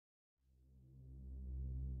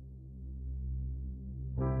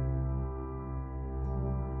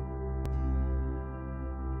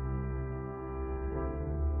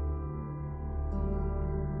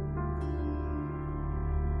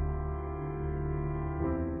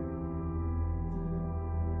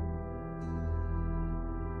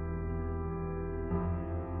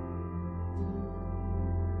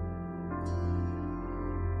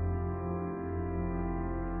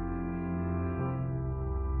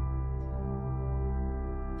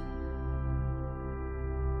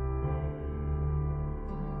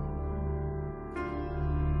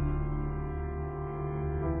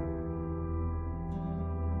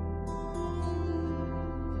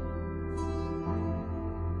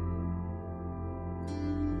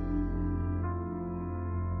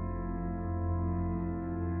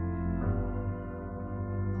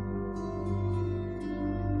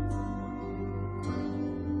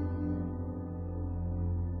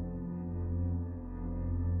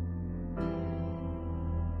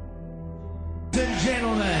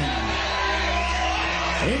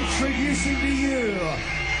introducing to you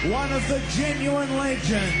one of the genuine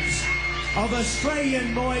legends of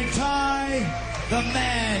Australian Muay Thai, the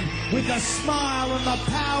man with the smile and the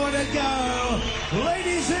power to go.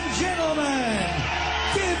 Ladies and gentlemen,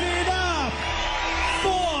 give it up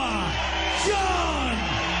for John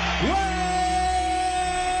Wayne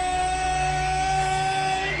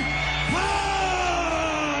Parr!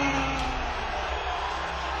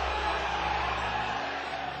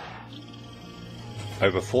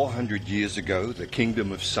 Over 400 years ago, the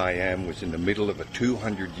Kingdom of Siam was in the middle of a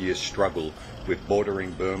 200-year struggle with bordering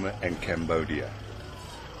Burma and Cambodia.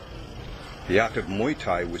 The art of Muay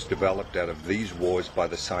Thai was developed out of these wars by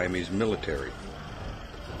the Siamese military.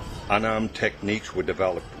 Unarmed techniques were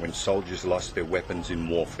developed when soldiers lost their weapons in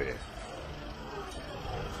warfare.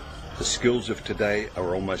 The skills of today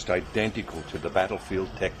are almost identical to the battlefield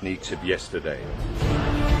techniques of yesterday.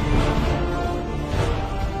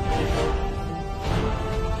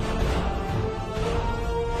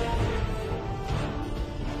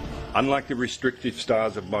 Unlike the restrictive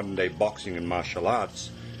styles of modern-day boxing and martial arts,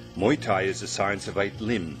 Muay Thai is a science of 8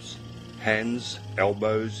 limbs. Hands,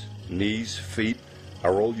 elbows, knees, feet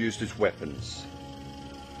are all used as weapons.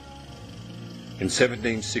 In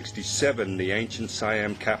 1767, the ancient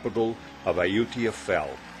Siam capital of Ayutthaya fell.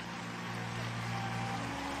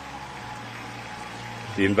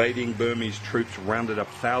 The invading Burmese troops rounded up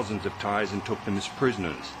thousands of Thais and took them as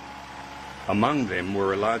prisoners. Among them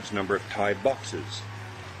were a large number of Thai boxers.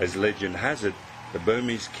 As legend has it, the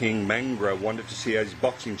Burmese king Mangra wanted to see how his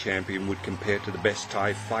boxing champion would compare to the best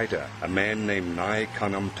Thai fighter, a man named Nai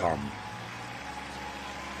Kanam Tom.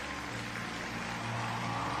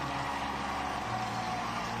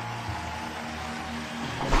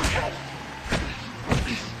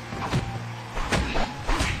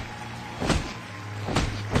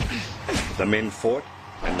 The men fought,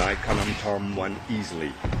 and Nai Kanam Tom won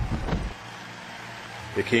easily.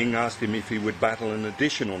 The king asked him if he would battle an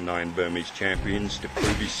additional 9 Burmese champions to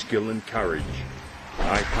prove his skill and courage.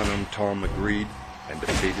 Nai Kanam Tom agreed and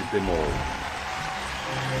defeated them all.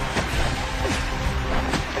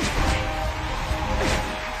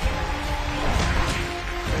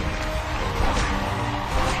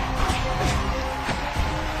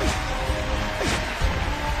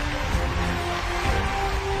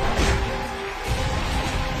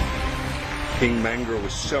 King Mangra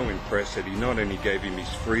was so impressed that he not only gave him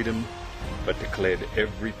his freedom, but declared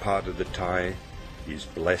every part of the Thai is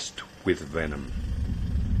blessed with venom.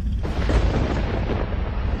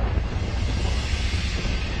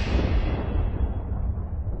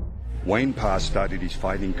 Wayne Parr started his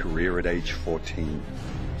fighting career at age 14.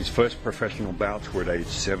 His first professional bouts were at age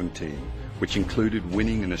 17, which included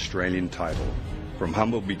winning an Australian title. From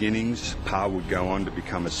humble beginnings, Parr would go on to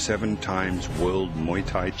become a 7-time world Muay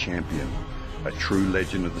Thai champion, a true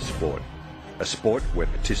legend of the sport. A sport where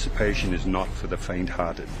participation is not for the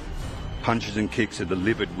faint-hearted. Punches and kicks are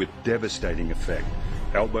delivered with devastating effect,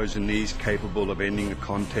 elbows and knees capable of ending a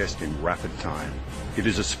contest in rapid time. It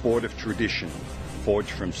is a sport of tradition,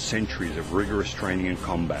 forged from centuries of rigorous training and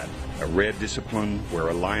combat, a rare discipline where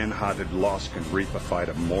a lion-hearted loss can reap a fight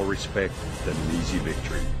of more respect than an easy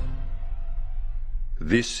victory.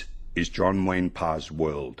 This is John Wayne Parr's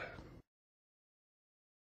world.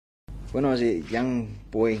 When I was a young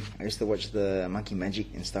boy, I used to watch the Monkey Magic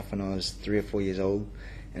and stuff when I was 3 or 4 years old,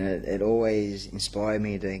 and it always inspired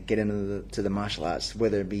me to get into the martial arts,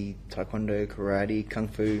 whether it be taekwondo, karate, kung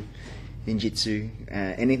fu, ninjutsu,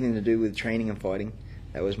 anything to do with training and fighting.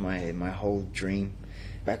 That was my whole dream.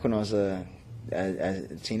 Back when I was a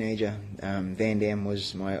teenager, Van Damme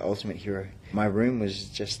was my ultimate hero. My room was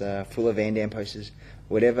just full of Van Damme posters.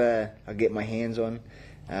 Whatever I get my hands on,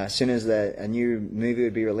 as soon as a new movie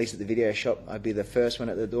would be released at the video shop, I'd be the first one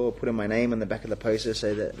at the door, putting my name on the back of the poster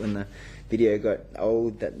so that when the video got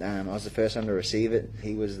old, that I was the first one to receive it.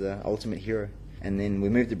 He was the ultimate hero. And then we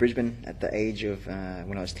moved to Brisbane at the age of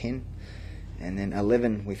when I was 10. And then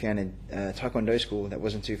 11, we found a taekwondo school that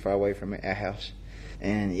wasn't too far away from our house.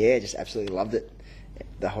 And yeah, just absolutely loved it.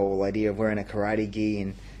 The whole idea of wearing a karate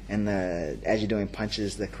gi and as you're doing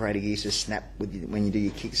punches, the karate gi just snap when you do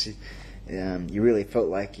your kicks. You really felt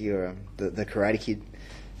like you're the Karate Kid.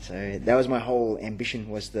 So that was my whole ambition,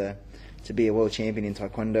 was to be a world champion in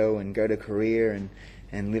Taekwondo and go to Korea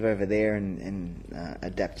and live over there and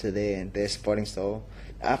adapt to their fighting style.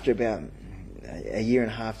 After about a year and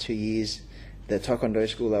a half, 2 years, the Taekwondo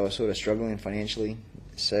school, they were sort of struggling financially.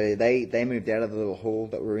 So they moved out of the little hall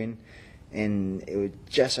that we're in, and it would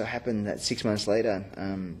just so happen that 6 months later,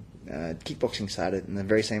 kickboxing started in the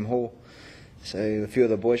very same hall. So a few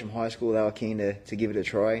of the boys from high school, they were keen to give it a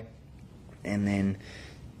try. And then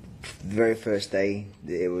The very first day,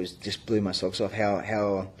 it was just blew my socks off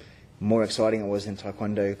how more exciting it was than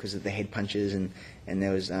Taekwondo because of the head punches and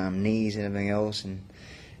there was knees and everything else. And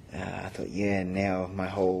I thought, yeah, now my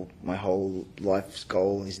whole life's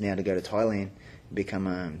goal is now to go to Thailand and become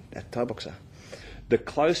a Thai boxer. The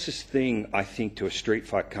closest thing, I think, to a street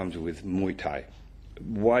fight comes with Muay Thai.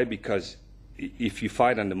 Why? Because if you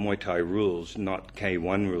fight under Muay Thai rules, not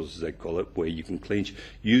K1 rules as they call it, where you can clinch,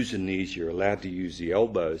 use the knees, you're allowed to use the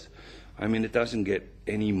elbows, I mean, it doesn't get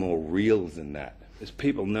any more real than that. As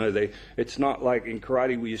people know, it's not like in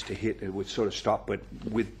karate we used to hit, it would sort of stop, but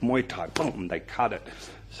with Muay Thai, boom, they cut it.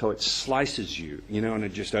 So it slices you, and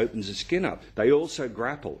it just opens the skin up. They also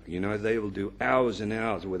grapple, they will do hours and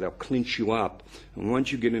hours where they'll clinch you up. And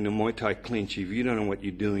once you get in a Muay Thai clinch, if you don't know what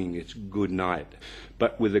you're doing, it's good night.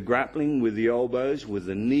 But with the grappling, with the elbows, with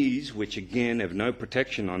the knees, which again have no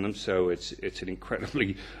protection on them, so it's an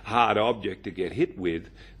incredibly hard object to get hit with.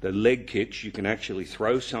 The leg kicks, you can actually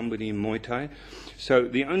throw somebody in Muay Thai. So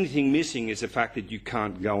the only thing missing is the fact that you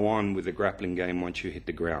can't go on with the grappling game once you hit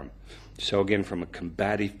the ground. So again, from a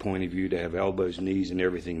combative point of view, to have elbows, knees and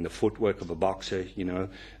everything, the footwork of a boxer, and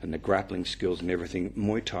the grappling skills and everything,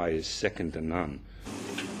 Muay Thai is second to none.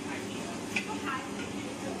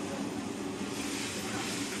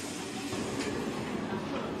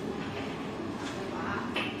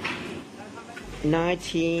 In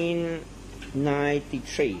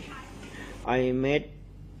 1993, I met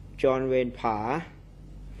John Wayne Parr.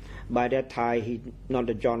 By that time, he's not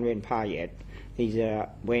a John Wayne Parr yet. He's a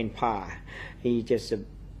Wayne Parr. He's just a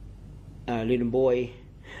little boy,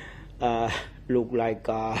 look like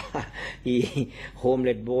he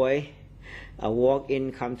homeless boy. Walk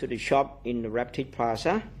in, come to the shop in the Rapid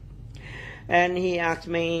Plaza, and he asked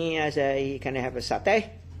me, I said, "Can I have a satay?"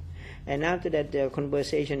 And after that, the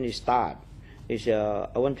conversation is start. I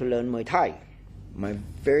want to learn Muay Thai. My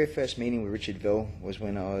very first meeting with Richard Vell was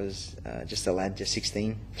when I was just a lad, just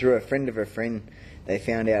 16. Through a friend of a friend, they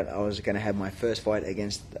found out I was going to have my first fight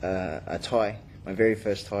against a Thai, my very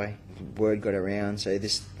first Thai. Word got around, so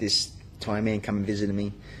this Thai man come and visited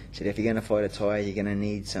me. Said, if you're going to fight a Thai, you're going to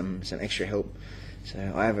need some extra help.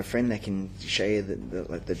 So I have a friend that can show you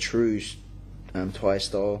the true Thai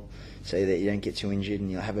style, so that you don't get too injured and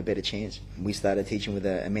you'll have a better chance. We started teaching with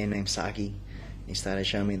a man named Saki. He started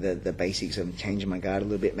showing me the basics of changing my guard a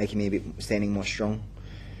little bit, making me standing more strong.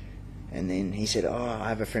 And then he said, I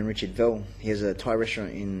have a friend, Richard Vell. He has a Thai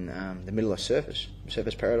restaurant in the middle of Surface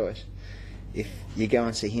Paradise. If you go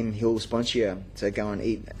and see him, he'll sponsor you to go and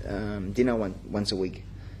eat dinner once a week.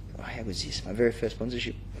 How was this? My very first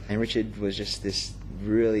sponsorship. And Richard was just this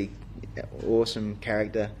really awesome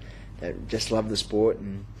character that just loved the sport,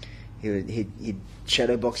 and he'd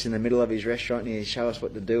shadow box in the middle of his restaurant and he'd show us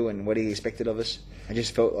what to do and what he expected of us. I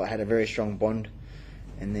just felt I had a very strong bond.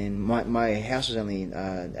 And then my house was only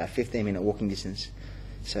a 15-minute walking distance,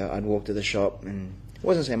 so I'd walk to the shop, and it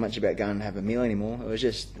wasn't so much about going and have a meal anymore. It was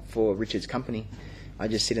just for Richard's company.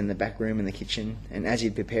 I'd just sit in the back room in the kitchen, and as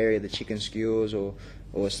he'd prepare the chicken skewers or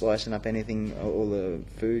slicing up anything, all the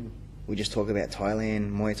food, we'd just talk about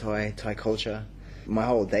Thailand, Muay Thai, Thai culture. My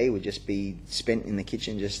whole day would just be spent in the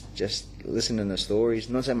kitchen, just listening to stories,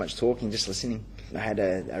 not so much talking, just listening. I had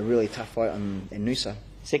a really tough fight in Noosa.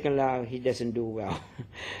 Second round, he doesn't do well.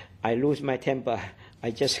 I lose my temper.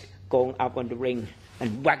 I just go up on the ring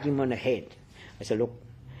and whack him on the head. I said, look,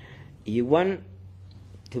 you want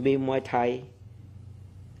to be Muay Thai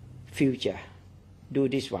future, do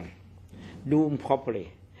this one. Do them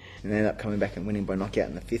properly. And ended up coming back and winning by knockout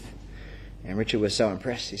in the 5th. And Richard was so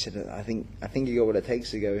impressed. He said, I think you got what it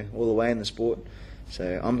takes to go all the way in the sport.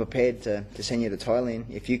 So I'm prepared to send you to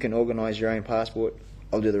Thailand. If you can organise your own passport,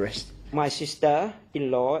 I'll do the rest. My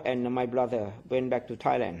sister-in-law and my brother went back to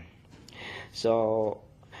Thailand. So,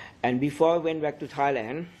 and before I went back to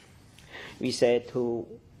Thailand, we said to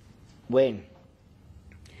Wayne,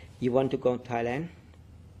 you want to go to Thailand?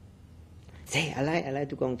 Say, I like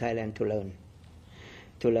to go to Thailand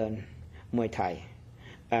to learn Muay Thai.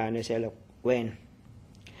 And I said, look, Wayne,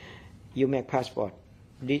 you make passport.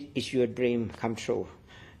 This is your dream come true.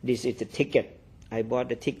 This is the ticket. I bought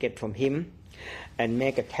the ticket from him and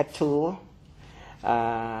make a tattoo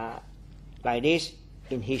like this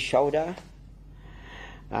in his shoulder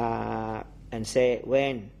and say,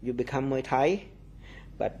 when you become Muay Thai,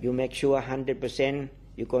 but you make sure 100%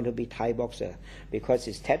 you're going to be Thai boxer, because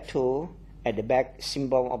it's tattoo at the back,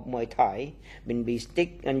 symbol of Muay Thai, will be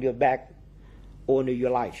stick on your back all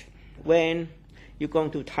your life. When you're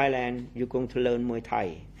going to Thailand, you're going to learn Muay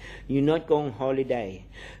Thai. You're not going holiday.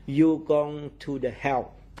 You're going to the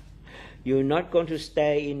help. You're not going to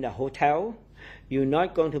stay in the hotel. You're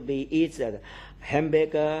not going to be eat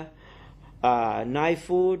hamburger, nice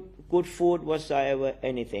food, good food, whatsoever,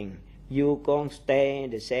 anything. You're going to stay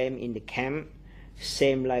the same in the camp,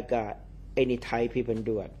 same like any Thai people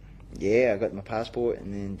do it. Yeah, I got my passport,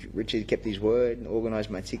 and then Richard kept his word and organised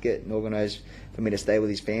my ticket and organised for me to stay with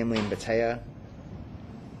his family in Pattaya.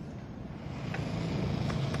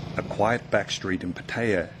 A quiet back street in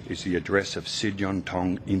Pattaya is the address of Sidyon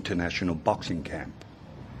Tong International Boxing Camp,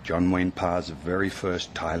 John Wayne Parr's very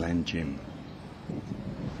first Thailand gym.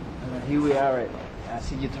 Here we are at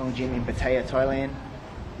Sidyon Tong Gym in Pattaya, Thailand.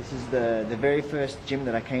 This is the very first gym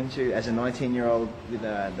that I came to as a 19-year-old with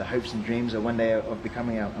the hopes and dreams of one day of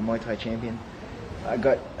becoming a Muay Thai champion. I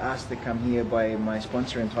got asked to come here by my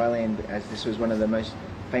sponsor in Thailand, as this was one of the most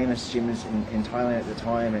famous gyms in Thailand at the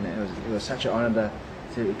time, and it was such an honour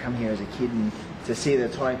to come here as a kid and to see the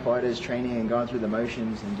Thai fighters training and going through the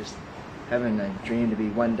motions, and just having a dream to be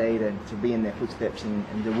one day to be in their footsteps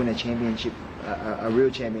and to win a championship, a real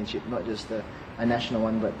championship, not just a national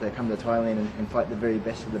one, but to come to Thailand and fight the very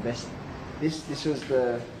best of the best. This was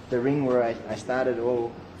the ring where I started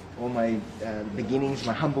all my beginnings,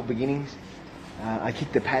 my humble beginnings. I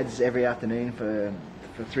kicked the pads every afternoon for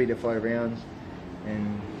 3 to 5 rounds,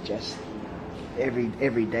 and just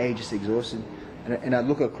every day just exhausted. And I'd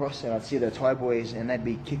look across and I'd see the Thai boys, and they'd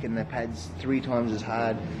be kicking the pads 3 times as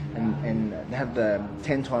hard and have the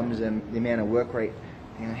 10 times the amount of work rate.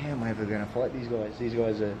 You know, how am I ever going to fight these guys? These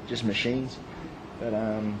guys are just machines. But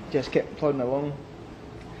just kept plodding along,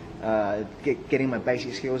 getting my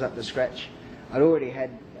basic skills up to scratch. I'd already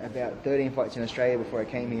had about 13 fights in Australia before I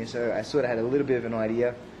came here, so I sort of had a little bit of an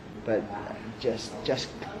idea. But just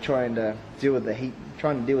trying to deal with the heat,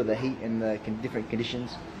 and the different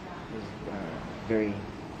conditions was very,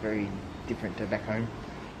 very different to back home.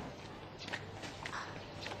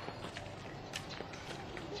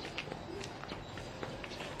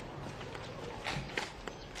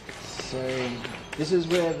 So this is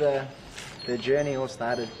where the journey all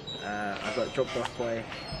started. I got dropped off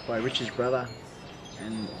by Richard's brother,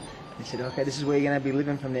 and he said, "Okay, this is where you're going to be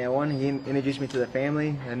living from now on." He introduced me to the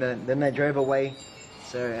family, and then they drove away.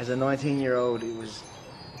 So as a 19-year-old, it was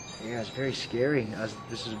very scary.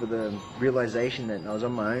 This was with the realization that I was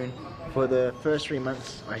on my own. For the first 3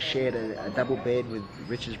 months, I shared a double bed with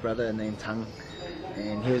Richard's brother named Tung,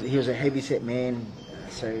 and he was a heavy-set man.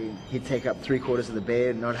 So he'd take up 3/4 of the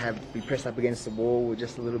bed, and I'd be pressed up against the wall with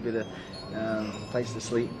just a little bit of place to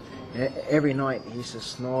sleep. And every night he used to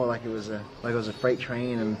snore like it was a freight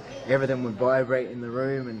train, and everything would vibrate in the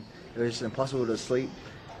room, and it was just impossible to sleep.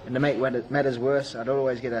 And to make matters worse, I'd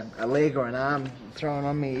always get a leg or an arm thrown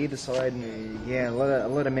on me either side. And yeah, a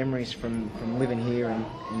lot of memories from living here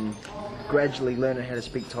and gradually learning how to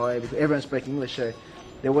speak Thai, because everyone spoke English, so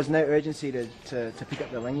there was no urgency to pick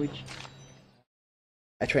up the language.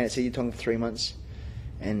 I trained at Sidyon Tong for 3 months,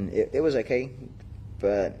 and it was okay,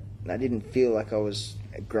 but I didn't feel like I was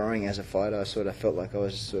growing as a fighter. I sort of felt like I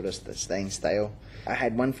was sort of staying stale. I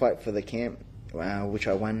had one fight for the camp, which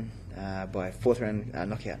I won by 4th round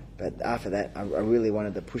knockout, but after that I really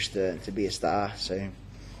wanted to push to be a star. So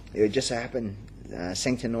it just so happened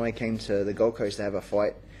Sang Tanoi came to the Gold Coast to have a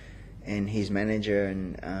fight, and his manager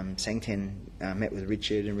and Sang Ten met with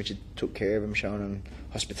Richard, and Richard took care of him, showing him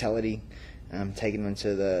hospitality. Taking them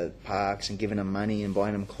to the parks and giving them money and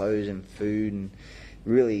buying them clothes and food, and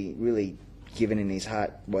really, really giving in his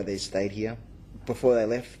heart while they stayed here. Before they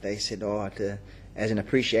left, they said, as an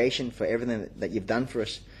appreciation for everything that you've done for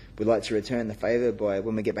us, we'd like to return the favour by,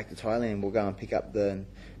 when we get back to Thailand, we'll go and pick up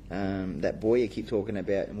that boy you keep talking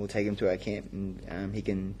about, and we'll take him to our camp, and he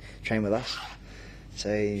can train with us.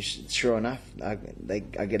 So sure enough, I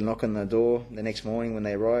get a knock on the door the next morning when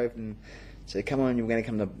they arrived, and said, "Come on, you're going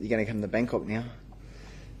to come to Bangkok now."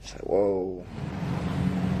 So whoa.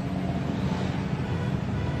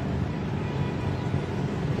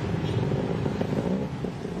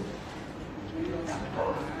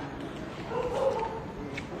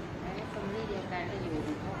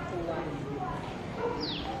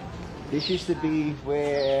 This used to be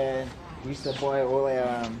where we used to buy all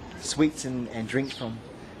our sweets and drinks from.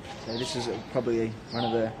 So this is probably one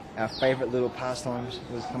of our favourite little pastimes,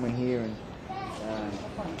 was coming here and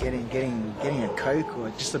getting a Coke or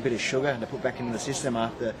just a bit of sugar to put back into the system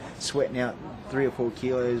after sweating out 3 or 4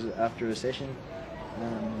 kilos after a session.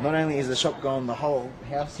 Not only is the shop gone, the whole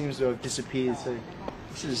house seems to have disappeared, so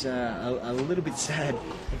this is a little bit sad.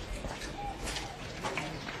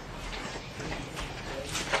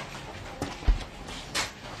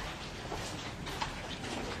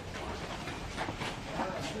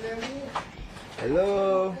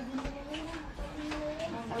 Hello.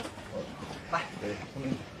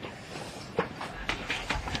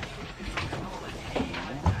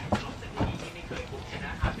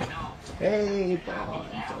 เฮ้ยพ่อ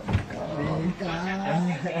จ้า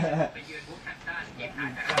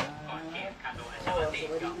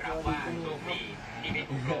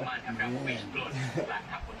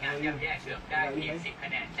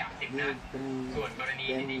ส่วนกรณี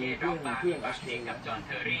ที่ดีเอรอบบ้านปากเสียงกับจอห์นเท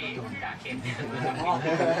อร์รี่จากเกมที่เสมอ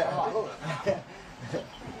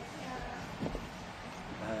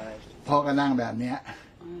พ่อก็นั่งแบบเนี้ย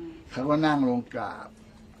เขาก็นั่งลงกรา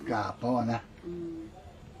บพ่อนะ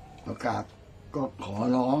พอกราบก็ขอ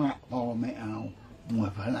ร้องอ่ะพ่อไม่เอามว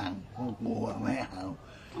ยฝรั่งพ่อกลัวไม่เอา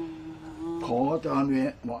ขอจอนเว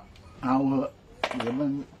บอกเอาเถอะเดี๋ยวมั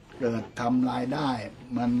นเกิดทำรายได้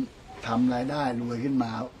มันทำรายได้รวยขึ้นม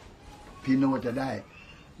าพี่โนจะได้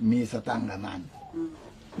มีสตังค์กับมัน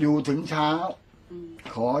อยู่ถึงเช้า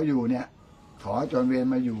ขออยู่เนี่ย ขอจอนเวร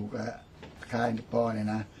มาอยู่กับค่ายพ่อเนี่ย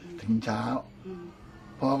นะถึงเช้า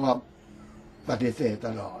พ่อก็ปฏิเสธต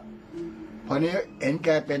ลอดพอนี้เห็นแก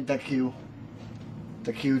เป็นตะคริ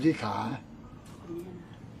วที่ขา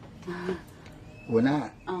หัวหน้า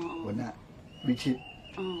วิชิต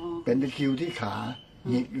เป็นตะคริวที่ขา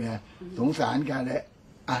หยิกเลยสงสารแกเลย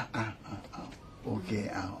โอเค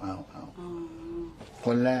เอาค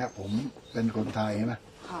นแรกผมเป็นคนไทยใช่ไหม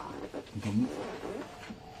ผม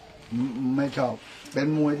ไม่ชอบเป็น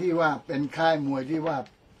มวยที่ว่าเป็นค่ายมวยที่ว่า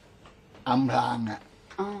อำพรางอ่ะ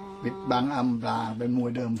ปิดบังอำพรางเป็นมว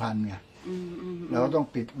ยเดิมพันไงเราต้อง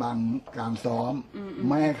ปิดบังการซ้อมไ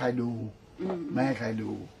ม่ให้ใครดูไม่ให้ใคร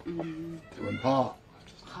ดูส่วนพ่อ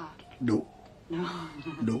ดุ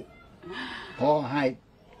พ่อให้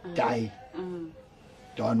ใจ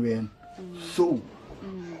จอนเวนสู้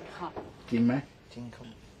จริงไหมจริงครับ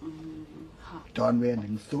จอนเวนถึ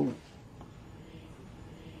งสู้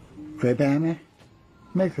เคยแพ้ไหม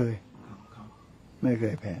ไม่เคย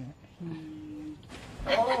แพ้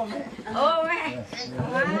โอ้แม่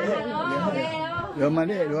เหลือมา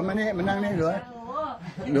นี่มานั่งนี่เหลือ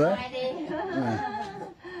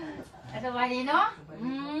สบายดีเนาะ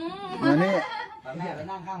มานี่ ไป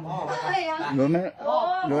นั่งข้างพ่อ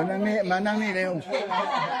เหลือนั่งนี่มานั่งนี่เร็ว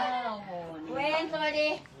เวนสวัสดี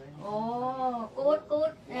โอ้กู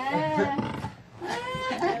ด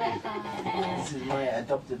This is my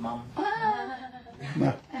adopted mom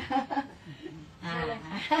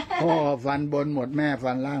พ่อฟันบนหมดแม่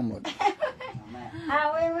ฟันล่างหมดเอา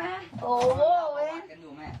เวนมาโอ้เวน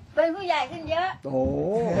เป็นผู้ใหญ่ขึ้นเยอะโอ้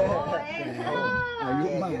อายุ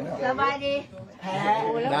มากแล้วสบายดี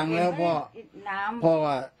ดังแล้วพ่อ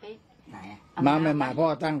ว่ามาใหม่ๆพ่อ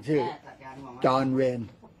ตั้งชื่อจอห์นเวน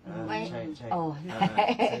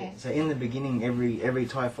So in the beginning, every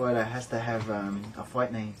Thai fighter has to have a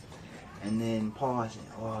fight name, and then Paul said,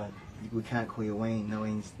 "Oh, we can't call you Wayne. No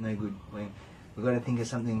Wayne's no good. Wayne. We've got to think of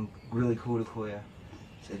something really cool to call you." I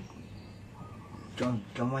said,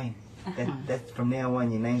 "John Wayne. That's from now on.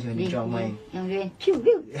 Your name's going to be John Wayne." John Wayne, John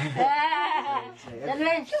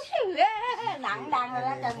Wayne, nặng rồi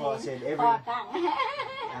đó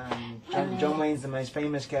John Wayne's the most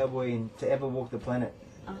famous cowboy to ever walk the planet.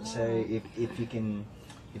 So if you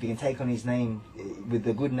can take on his name, with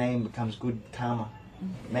the good name becomes good karma.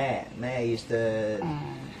 Mẹ used to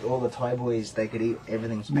all the Thai boys they could eat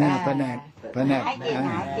everything. แม่แผนก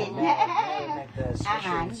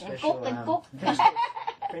cúc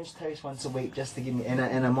French toast once a week just to give me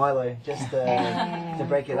and a Milo just to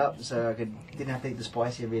break it up so I didn't have to eat the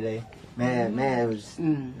spice every day. Mẹ was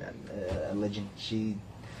a legend.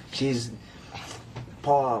 She's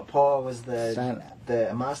Paul was the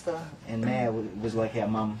master and Mẹ was like our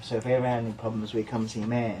mum. So if we ever had any problems, we come see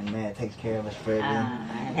Mẹ and Mẹ takes care of us for everything.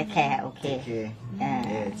 Take care, okay.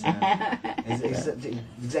 It's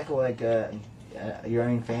exactly like your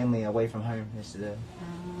own family away from home.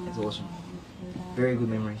 It's awesome. Very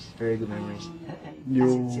good memories. Very good memories. อ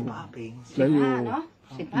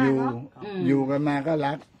ยู่กันมาก็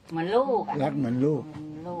รัก เหมือนลูก รักเหมือนลูก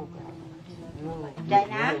ใจ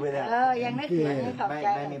นะยังนึกถึงขอบใจ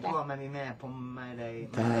ไม่มีพ่อไม่มีแม่ผมไม่ได้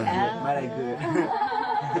เกิด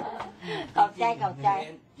ขอบใจ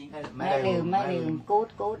ไม่ลืมกู๊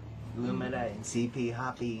ดลืมไม่ได้4 ปี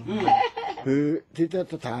5 ปีคือที่จะ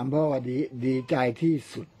ถามพ่อว่าดีใจที่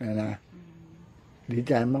สุดนะดี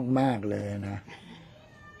ใจมากๆเลยนะ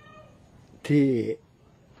ที่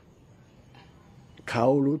เขา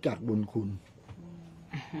รู้จักบุญ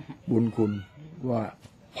คุณว่า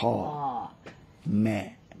พ่อแม่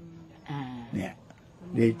เนี่ย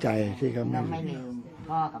ดีใจที่เขาไม่ลืม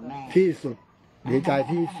พ่อกับแม่ที่สุดดีใจ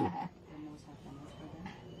ที่สุด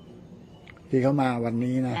ที่เขามาวัน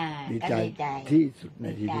นี้นะดีใจที่สุดใน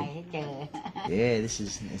ชีวิต Yeah,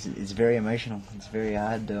 it's very emotional. It's very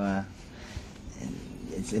hard to.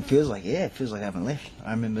 It feels like I haven't left.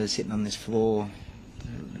 I remember sitting on this floor,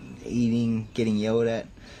 eating, getting yelled at,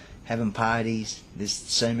 having parties. There's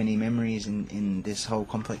so many memories in this whole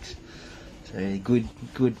complex. So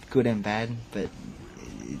good and bad, but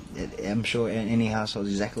I'm sure any household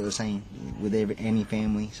is exactly the same with any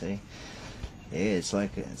family. So yeah, it's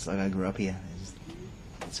like I grew up here.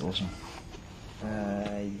 It's awesome.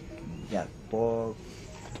 Dạ po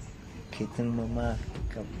khi tin mama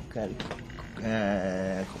กับ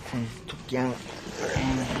ขอบคุณทุกอย่าง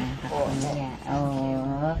ขอบคุณเนี่ยโอ้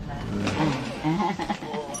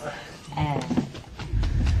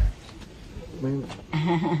มึง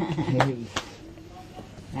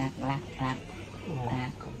รัก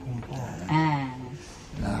ขอบคุณพ่อ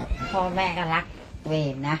พ่อแม่ก็รักเว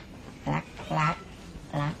รนะรัก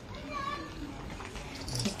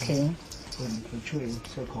คิดถึงคนช่วย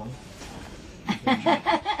เสื้อของ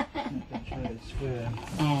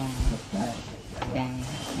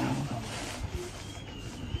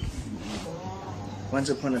Once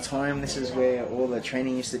upon a time, this is where all the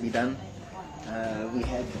training used to be done. We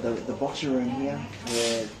had the boxer room here,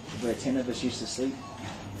 where 10 of us used to sleep,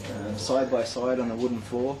 side by side on the wooden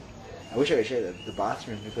floor. I wish I could show you the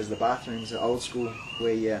bathroom, because the bathrooms are old school,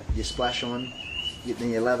 where you splash on, then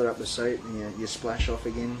you lather up the soap, and you splash off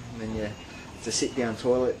again, and then it's a sit-down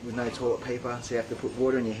toilet with no toilet paper, so you have to put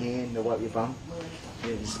water in your hand to wipe your bum.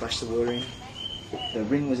 You splash the water in. The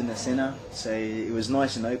ring was in the centre, so it was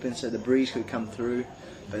nice and open, so the breeze could come through,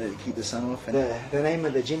 but it'd keep the sun off. And the name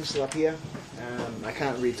of the gym's still up here. I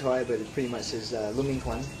can't read Thai, but it pretty much says Luming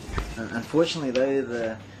Kwan. Unfortunately,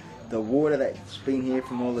 though, the water that's been here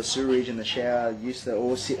from all the sewerage and the shower used to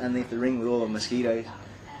all sit underneath the ring with all the mosquitoes,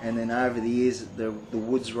 and then over the years the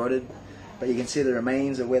wood's rotted. But you can see the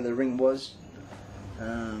remains of where the ring was.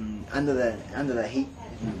 Under the heat,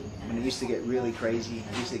 when it used to get really crazy,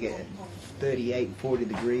 it used to get 38, 40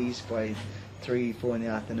 degrees by 3, 4 in the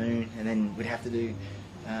afternoon, and then we'd have to do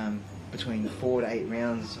between 4 to 8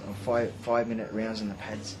 rounds of 5-minute rounds on the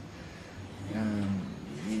pads.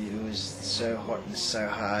 It was so hot and so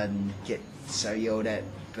hard and get so yelled at,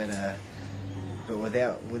 but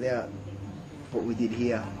without what we did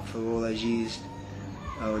here for all those years,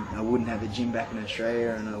 I wouldn't have a gym back in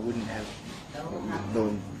Australia, and I wouldn't have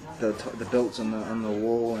the belts on the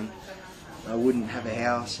wall, and I wouldn't have a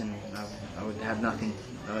house, and I would have nothing.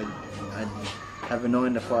 I'd have a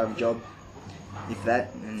 9-to-5 job, if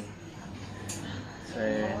that. And so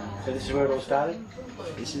this is where it all started.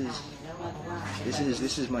 This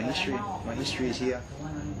is my history. My history is here.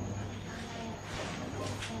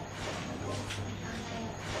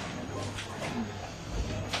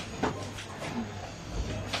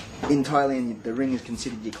 In Thailand, the ring is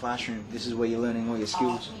considered your classroom. This is where you're learning all your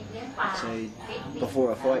skills. So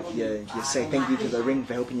before a fight, you say thank you to the ring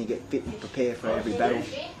for helping you get fit and prepare for every battle.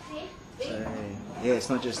 So yeah, it's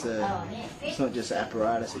not just the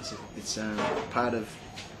apparatus. It's a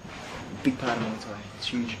big part of Muay Thai. It's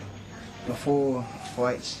huge. Before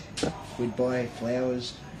fights, we'd buy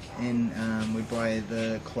flowers and we'd buy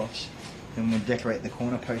the cloths. And we'd decorate the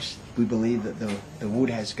corner posts. We believe that the wood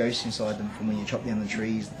has ghosts inside them. From when you chop down the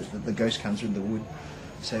trees, the ghost comes with the wood.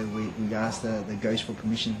 So we ask the ghost for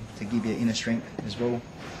permission to give you inner strength as well.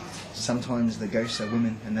 Sometimes the ghosts are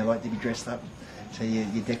women and they like to be dressed up. So you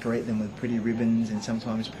decorate them with pretty ribbons and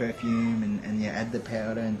sometimes perfume, and you add the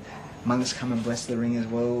powder, and monks come and bless the ring as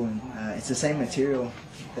well. And it's the same material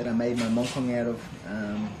that I made my mongkong out of.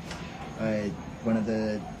 One of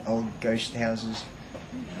the old ghost houses.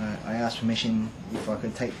 I asked permission if I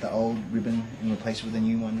could take the old ribbon and replace it with a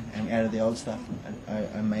new one, and out of the old stuff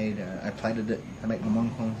I plaited it to make my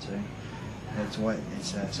mongkong, so that's why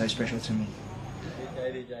it's so special to me.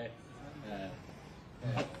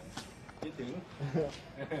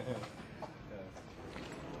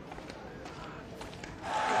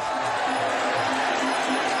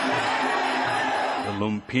 The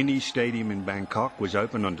Lumpini Stadium in Bangkok was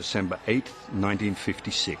opened on December 8,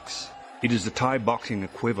 1956. It is the Thai boxing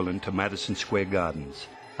equivalent to Madison Square Gardens,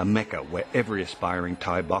 a mecca where every aspiring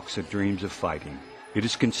Thai boxer dreams of fighting. It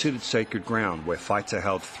is considered sacred ground where fights are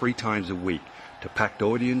held 3 times a week to packed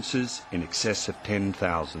audiences in excess of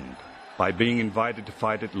 10,000. By being invited to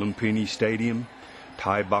fight at Lumpini Stadium,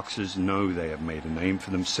 Thai boxers know they have made a name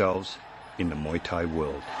for themselves in the Muay Thai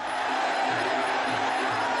world.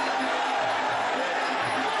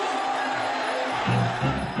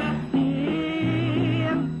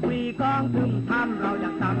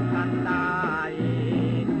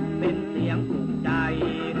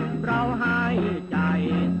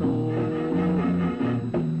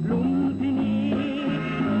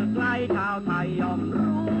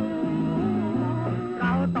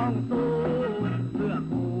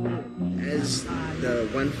 As the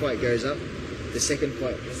one fight goes up, the second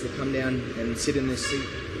fight is to come down and sit in this seat.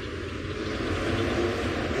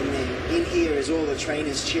 And then in here is all the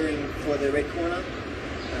trainers cheering for the red corner,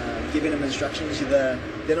 giving them instructions. They're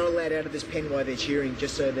not allowed out of this pen while they're cheering,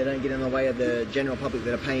 just so they don't get in the way of the general public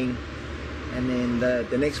that are paying. And then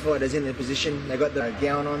the next fighter's in their position. They got the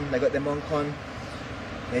gown on, they got their moncon.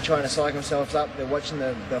 They're trying to psych themselves up. They're watching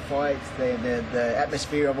the fights, the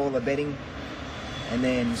atmosphere of all the betting. And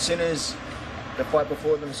then as soon as the fight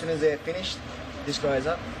before them, as soon as they're finished, this guy's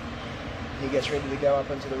up. He gets ready to go up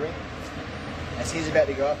onto the ring. As he's about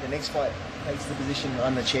to go up, the next fight takes the position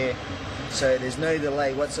on the chair. So there's no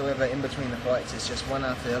delay whatsoever in between the fights. It's just one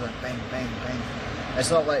after the other, bang, bang, bang. It's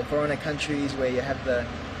not like foreigner countries where you have the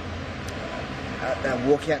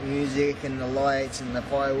walkout music and the lights and the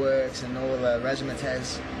fireworks and all the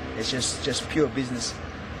razzmatazz. It's just pure business.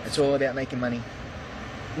 It's all about making money.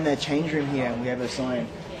 In the change room here, we have a sign,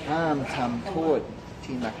 Tam Tort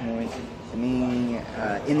Team Moy. I mean,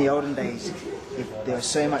 in the olden days, there was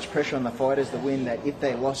so much pressure on the fighters to win that if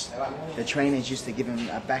they lost, the trainers used to give them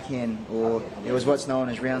a backhand, or there was what's known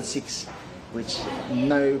as round 6, which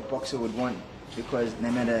no boxer would want, because no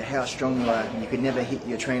matter how strong you are, you could never hit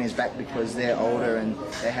your trainers back because they're older and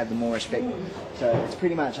they have the more respect. So it's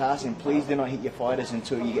pretty much asking, please do not hit your fighters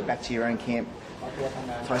until you get back to your own camp.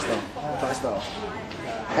 Thai style, Thai style.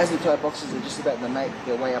 As the Thai boxers are just about to make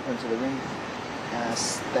their way up into the ring,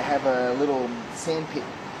 they have a little sand pit.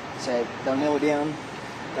 So they'll kneel down,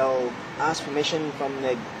 they'll ask permission from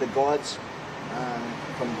the gods,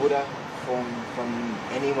 from Buddha, from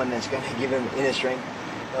anyone that's going to give them inner strength.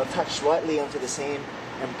 They'll touch lightly onto the sand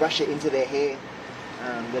and brush it into their hair.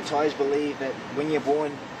 The Thais believe that when you're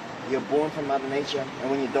born from Mother Nature, and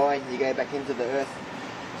when you die, you go back into the earth.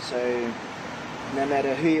 So no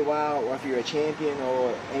matter who you are, or if you're a champion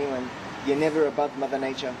or anyone, you're never above Mother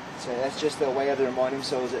Nature. So that's just a way to remind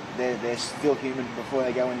themselves that they're still human before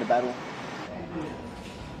they go into battle.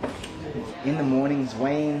 In the mornings,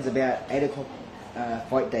 weigh-in's about 8 o'clock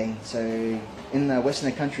fight day. So in the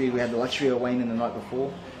Western country, we have the luxury of weighing in the night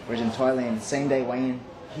before, whereas in Thailand, same day weigh-in.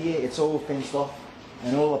 Here, it's all fenced off,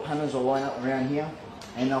 and all the punters will line up around here,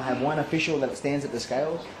 and they'll have one official that stands at the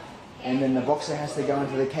scales, and then the boxer has to go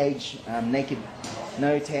into the cage naked,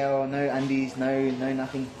 no towel, no undies, no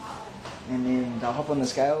nothing. And then they'll hop on the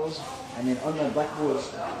scales, and then on the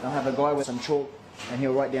blackboards they'll have a guy with some chalk, and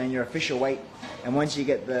he'll write down your official weight. And once you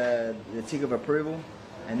get the tick of approval,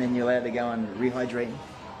 and then you're allowed to go and rehydrate.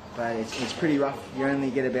 But it's pretty rough. You only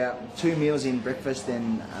get about 2 meals in breakfast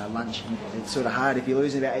and lunch. It's sort of hard. If you're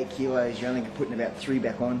losing about 8 kilos, you're only putting about 3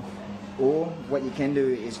 back on. Or what you can do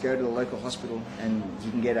is go to the local hospital and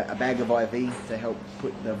you can get a bag of IV to help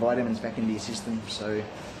put the vitamins back into your system. So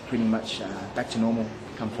pretty much back to normal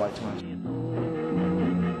come fight time.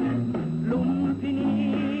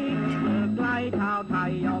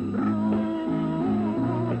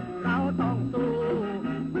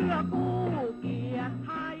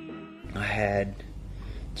 I had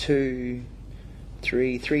three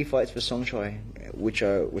fights for Songchai, which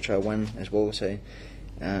I won as well. So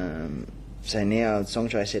now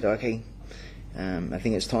Songchai said, okay, I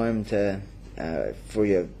think it's time to for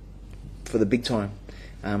the big time.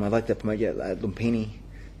 I'd like to promote you at Lumpini.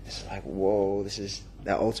 It's like, whoa, this is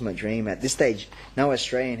the ultimate dream. At this stage, no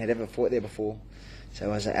Australian had ever fought there before. So it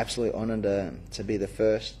was an absolute honour to be the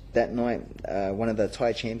first. That night, one of the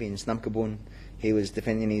Thai champions, Namkabun, he was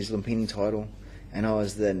defending his Lumpini title, and I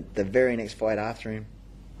was the very next fight after him.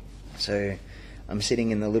 So I'm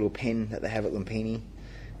sitting in the little pen that they have at Lumpini,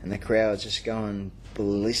 and the crowd's just going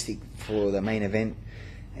ballistic for the main event,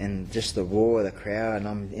 and just the roar of the crowd, and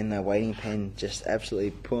I'm in the waiting pen just absolutely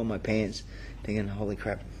pulling my pants, thinking, holy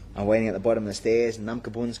crap. I'm waiting at the bottom of the stairs, and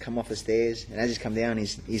Namkabun's come off the stairs, and as he's come down,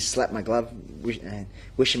 he's slapped my glove,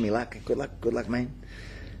 wishing me luck. Good luck, mate.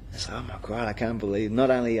 I was like, oh my God, I can't believe.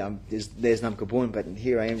 Not only there's Namkabun, but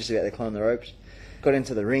here I am just about to climb the ropes. Got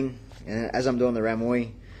into the ring, and as I'm doing the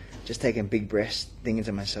Ramoi, just taking big breaths, thinking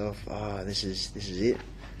to myself, oh, this is it.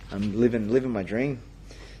 I'm living my dream.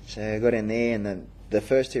 So I got in there, and the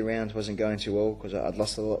first 2 rounds wasn't going too well because I'd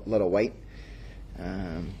lost a lot of weight.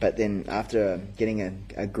 But then after getting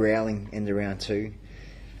a growling into round 2,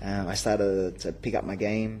 I started to pick up my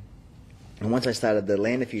game. And once I started to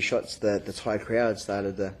land a few shots, the Thai crowd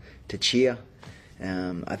started to cheer.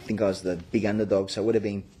 I think I was the big underdog, so it would have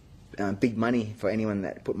been big money for anyone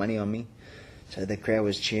that put money on me. So the crowd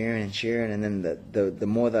was cheering and cheering, and then the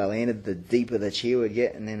more that I landed, the deeper the cheer would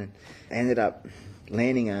get. And then I ended up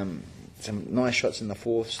landing some nice shots in the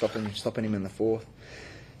 4th, stopping him in the 4th.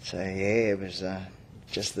 So yeah, it was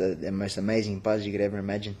just the most amazing buzz you could ever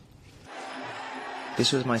imagine.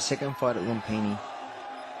 This was my second fight at Lumpini,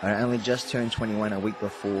 I only just turned 21 a week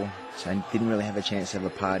before, so I didn't really have a chance to have a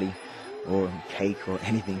party or cake or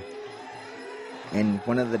anything. And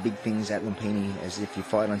one of the big things at Lumpini is if you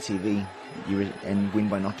fight on TV and win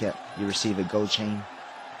by knockout, you receive a gold chain.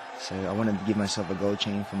 So I wanted to give myself a gold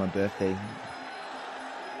chain for my birthday.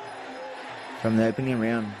 From the opening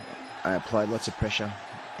round, I applied lots of pressure,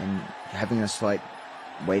 and having a slight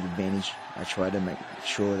weight advantage, I tried to make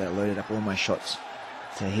sure that I loaded up all my shots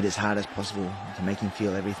to hit as hard as possible to make him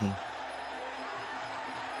feel everything.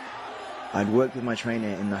 I'd worked with my trainer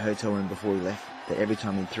in the hotel room before we left that every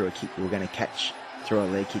time he threw a kick, we were going to catch, throw a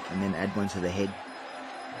leg kick, and then add one to the head.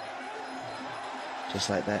 Just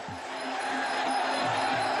like that.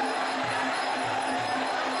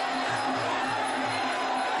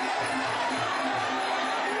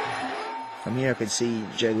 From here I could see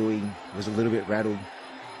Joe Louis was a little bit rattled,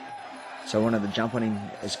 so I wanted to jump on him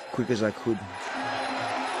as quick as I could.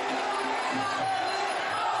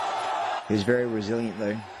 He was very resilient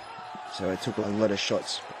though, so I took a lot of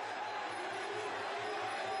shots.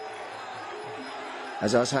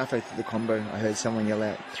 As I was halfway through the combo, I heard someone yell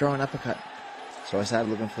out, "Throw an uppercut." So I started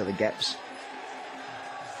looking for the gaps,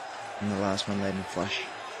 and the last one landed flush.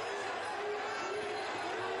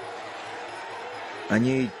 I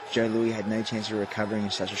knew Joe Louis had no chance of recovering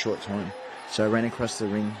in such a short time, so I ran across the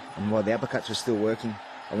ring, and while the uppercuts were still working,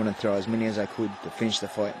 I wanted to throw as many as I could to finish the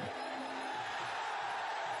fight.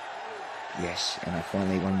 Yes, and I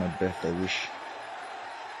finally won my birthday wish.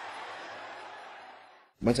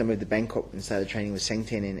 Once I moved to Bangkok and started training with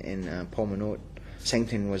Sangten and Paul Manort,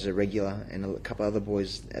 Sangten was a regular, and a couple other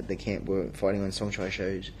boys at the camp were fighting on Songchai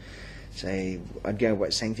shows. So I'd go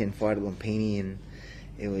watch Sangten fight at Lumpini, and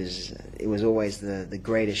it was always the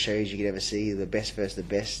greatest shows you could ever see, the best versus the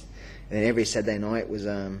best. And then every Saturday night was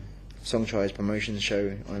Songchai's promotions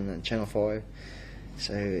show on Channel 5.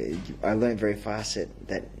 So I learned very fast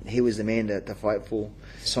that he was the man to fight for.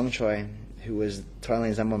 Songchai, who was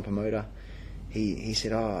Thailand's #1 promoter, he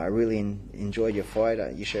said, "Oh, I really enjoyed your fight.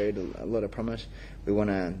 You showed a lot of promise. We want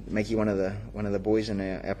to make you one of the boys in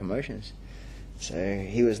our promotions." So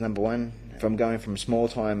he was #1. From going from small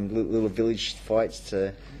time little village fights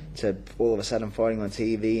to all of a sudden fighting on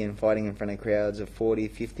TV and fighting in front of crowds of 40,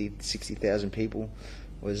 50, 60,000 people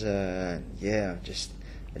was just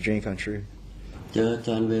a dream come true. เจอจ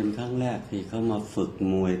อห์นเวย์นครั้งแรกที่เขามาฝึก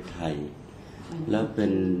มวยไทยแล้วเป็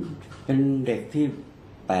นเด็กที่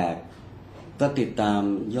แปลกก็ติดตาม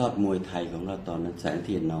ยอดมวยไทยของเราตอนนั้นแสงเ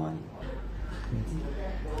ทียนน้อย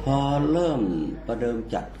พอเริ่มประเดิม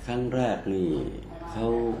จัดครั้งแรกนี่เขา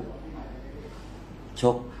ช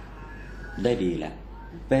กได้ดีแหละ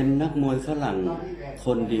เป็นนักมวยฝรั่งค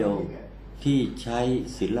นเดียวที่ใช้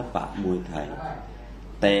ศิลปะมวยไทย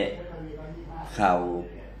เตะเข่า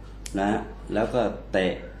นะแล้วก็เต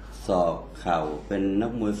ะศอกเข่าเป็นนั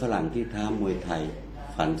กมวยฝรั่งที่ท้ามวยไทย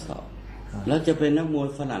ฟันศอกแล้วจะเป็นนักมวย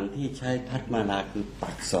ฝรั่งที่ใช้ทัดมานาคือ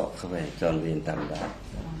ปักศอกเข้าไปจอห์นเวย์นทำได้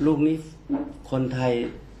ลูกนี้คนไทย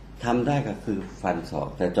ทำได้ก็คือฟันศอก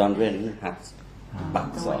แต่จอห์นเวย์นหักปัก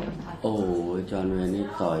ศอกโอ้จอห์นเวย์นนี่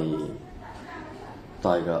ต่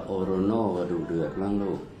อยกับโอโรโน่ก็ดูเดือดมาก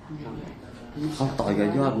ลูกเขาต่อยกับ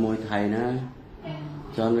ยอดมวยไทยนะ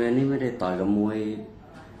จอห์นเวย์นนี่ไม่ได้ต่อยกับมวย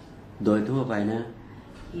โดยทั่วไปนะ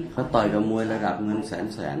เขาต่อยกับมวยระดับเงินแส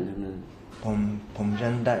นทั้งนั้นผมจ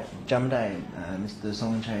ำได้มิสเตอร์ทร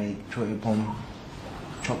งชัยช่วยผม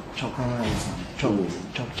ชกครั้งแรกช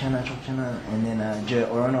กชนะand then เจอ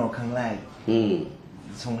โอโรโน่ครั้งแรก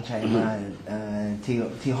ทรงชัยมา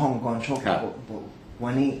ที่ห้องก่อนชกวั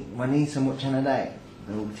นนี้สมมติชนะได้เร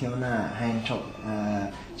าเที่ยวหน้าให้ชก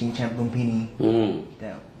ชิงแชมป์ลุมพินีแต่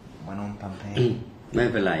วันนั้นทำแพ้ไม่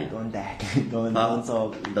เป็นไรโดนแดกโดน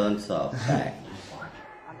สอบแตก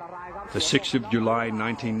The 6th of July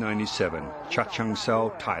 1997, Chachoengsao,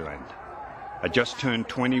 Thailand. A just turned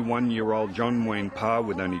 21-year-old John Wayne Parr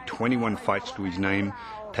with only 21 fights to his name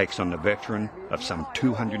takes on the veteran of some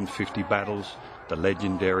 250 battles, the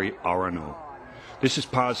legendary Orono. This is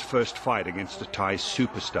Parr's first fight against a Thai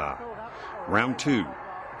superstar. Round 2,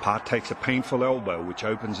 Parr takes a painful elbow which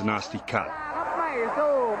opens a nasty cut.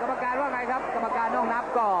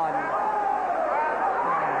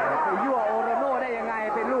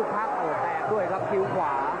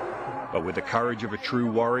 But with the courage of a true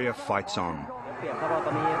warrior, fights on.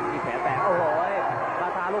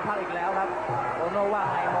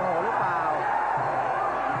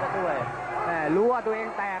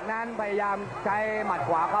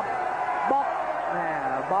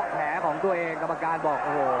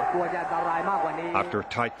 After a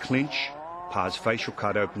tight clinch, Parr's facial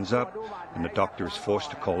cut opens up and the doctor is forced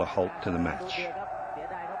to call a halt to the match.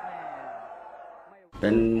 เป็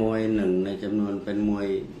นมวยหนึ่งในจำนวนเป็นมวย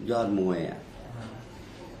ยอดมวยอ่ะ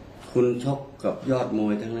คุณชกกับยอดมว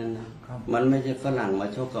ยทั้งนั้นนะมันไม่ใช่ฝรั่งมา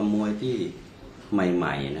ชกกับมวยที่ให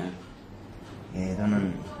ม่ๆนะตอนนั้น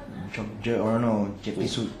ชกเจอออร์โนเจ็บ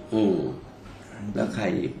ที่สุดแล้วใคร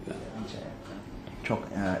อีกชก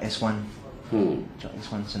S1 ชก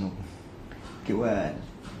S1 สนุกคิดว่า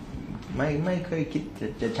ไม่เคยคิด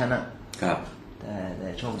จะชนะครับแต่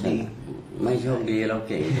โชคดีไม่โชคดีเราเ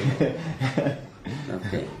ก่งโอเ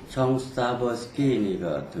คช่องสตาร์บอสกี้นี่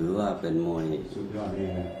ก็ถือว่าเป็นมวย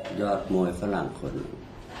ยอดมวยฝรั่งคน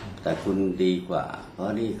แต่คุณดีกว่าเพราะ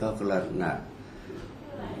นี่เขาร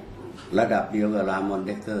ะดับเดียวกับรามอนเ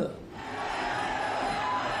ดกเกอร์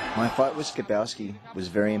My fight with Skabowski was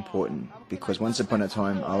very important because once upon a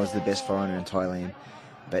time I was the best foreigner in Thailand,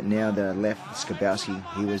 but now that I left Skabowski,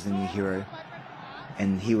 he was the new hero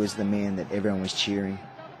and he was the man that everyone was cheering.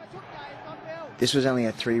 This was only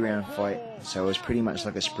a 3-round fight, so it was pretty much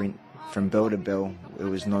like a sprint. From bell to bell, it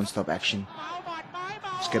was non-stop action.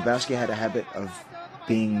 Skabowski had a habit of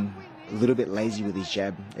being a little bit lazy with his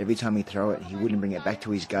jab. Every time he'd throw it, he wouldn't bring it back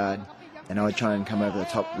to his guard, and I would try and come over the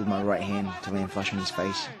top with my right hand to land flush on his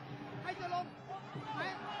face.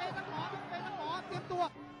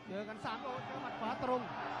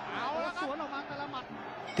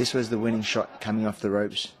 This was the winning shot coming off the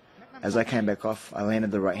ropes. As I came back off, I landed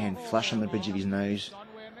the right hand flush on the bridge of his nose,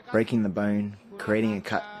 breaking the bone, creating a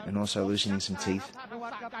cut, and also loosening some teeth.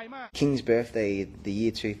 King's birthday, the year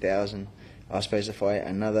 2000, I was supposed to fight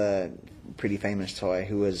another pretty famous Thai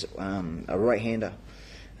who was a right-hander,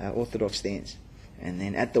 orthodox stance. And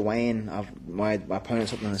then at the weigh-in, my opponent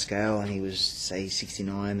hopped on the scale and he was, say,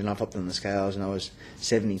 69. Then I hopped on the scales and I was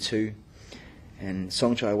 72. And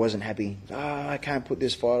Songchai wasn't happy. I can't put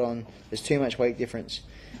this fight on. There's too much weight difference.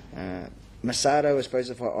 Masato was supposed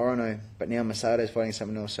to fight Orono, but now Masato's fighting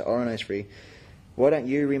someone else, so Orono's free. Why don't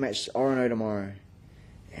you rematch Orono tomorrow?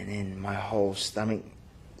 And then my whole stomach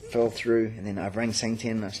fell through, and then I rang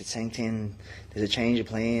Sangten. I said, Sangten, there's a change of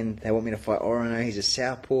plan. They want me to fight Orono. He's a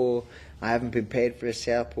southpaw. I haven't prepared for a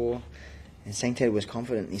southpaw. And Sangten was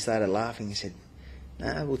confident. He started laughing. He said,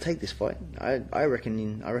 "No, we'll take this fight. I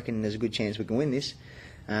reckon there's a good chance we can win this.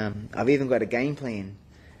 I've even got a game plan.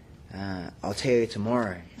 I'll tell you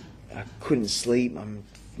tomorrow." I couldn't sleep. I'm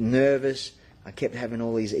nervous. I kept having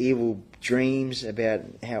all these evil dreams about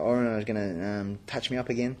how Orono was going to touch me up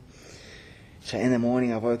again. So in the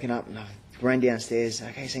morning, I've woken up and I ran downstairs.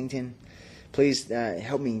 Okay, Sangten, please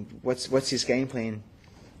help me. What's this game plan?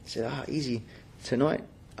 He said, easy. Tonight,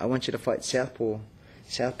 I want you to fight southpaw.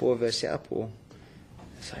 Southpaw versus southpaw.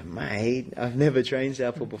 I said, mate, I've never trained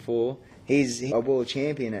southpaw before. He's a world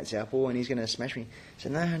champion at southpaw and he's going to smash me. I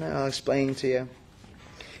said, no, I'll explain to you.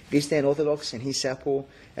 If you stand orthodox and he's southpaw,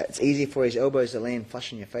 it's easy for his elbows to land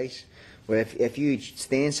flush in your face. Where if you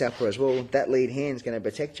stand southpaw as well, that lead hand's going to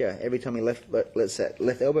protect you every time he lets that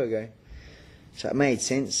left elbow go. So it made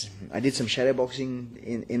sense. I did some shadow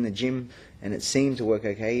boxing in the gym and it seemed to work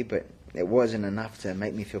okay, but it wasn't enough to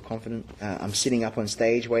make me feel confident. I'm sitting up on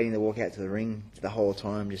stage waiting to walk out to the ring the whole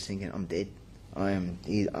time just thinking, I'm dead. I'm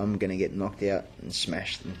going to get knocked out and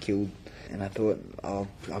smashed and killed. And I thought, I'll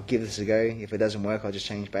give this a go. If it doesn't work, I'll just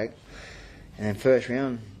change back. And then first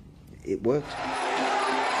round, it worked.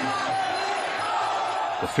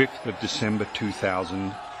 The 5th of December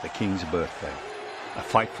 2000, the King's birthday. A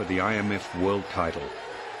fight for the IMF world title.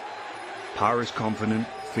 Parr is confident,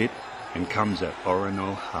 fit, and comes at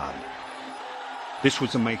Orono hard. This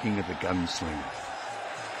was the making of the Gunslinger.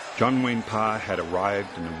 John Wayne Parr had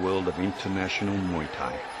arrived in the world of international Muay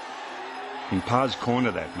Thai. In Parr's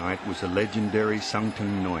corner that night was the legendary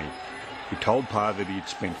Sangten Noi, who told Parr that he had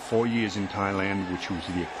spent 4 years in Thailand, which was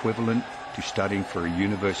the equivalent to studying for a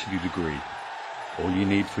university degree. All you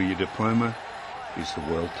need for your diploma is the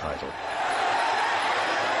world title.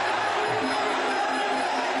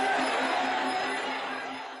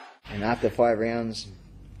 And after 5 rounds,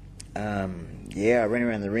 I ran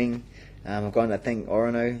around the ring. I've gone to thank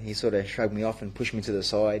Orono. He sort of shrugged me off and pushed me to the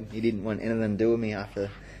side. He didn't want anything to do with me after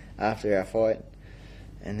our fight.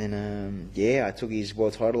 And then, I took his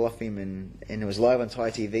world title off him and it was live on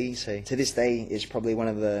Thai TV. So to this day, it's probably one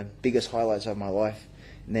of the biggest highlights of my life.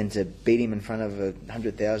 And then to beat him in front of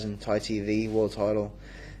 100,000 Thai TV world title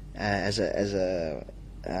as a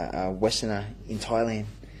Westerner in Thailand,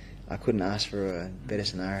 I couldn't ask for a better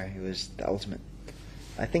scenario. It was the ultimate.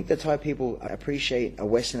 I think the Thai people appreciate a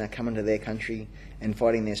Westerner coming to their country and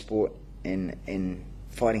fighting their sport and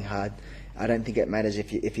fighting hard. I don't think it matters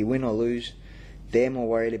if you win or lose. They're more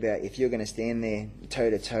worried about if you're going to stand there toe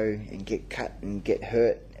to toe and get cut and get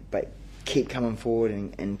hurt, but keep coming forward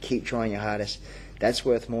and keep trying your hardest. That's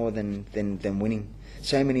worth more than winning.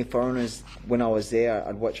 So many foreigners, when I was there,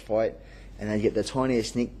 I'd watch fight and they'd get the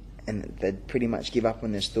tiniest nick and they'd pretty much give up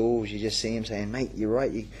on their stalls. You just see them saying, mate, you're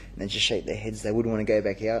right, and they'd just shake their heads. They wouldn't want to go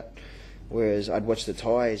back out. Whereas I'd watch the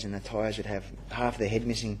Thais, and the Thais would have half their head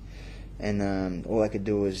missing, and all they could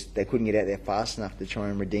do was they couldn't get out there fast enough to try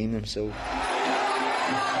and redeem themselves.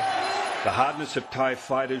 The hardness of Thai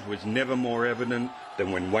fighters was never more evident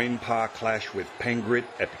than when Wayne Parr clashed with Pengrit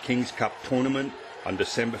at the King's Cup tournament on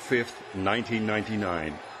December 5th,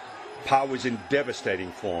 1999. Parr was in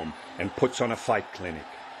devastating form and puts on a fight clinic.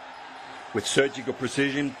 With surgical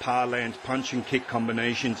precision, Parr lands punch and kick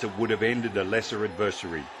combinations that would have ended a lesser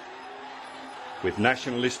adversary. With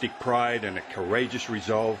nationalistic pride and a courageous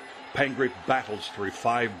resolve, Pengrit battles through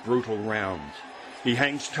 5 brutal rounds. He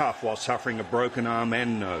hangs tough while suffering a broken arm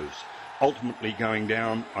and nose, ultimately going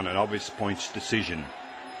down on an obvious points decision.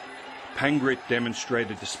 Pengrit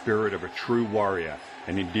demonstrated the spirit of a true warrior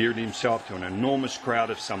and endeared himself to an enormous crowd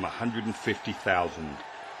of some 150,000.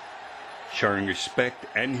 Showing respect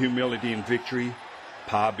and humility in victory,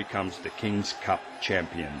 Parr becomes the King's Cup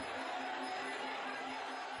champion.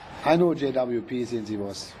 I know JWP since he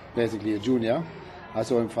was basically a junior. I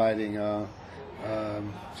saw him fighting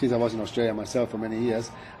since I was in Australia myself for many years.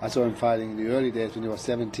 I saw him fighting in the early days when he was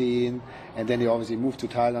 17, and then he obviously moved to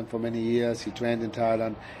Thailand for many years. He trained in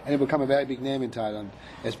Thailand, and he became a very big name in Thailand,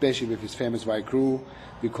 especially with his famous white crew.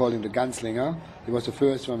 We call him the Gunslinger. He was the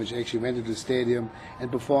first one which actually went into the stadium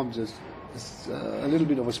and performed a little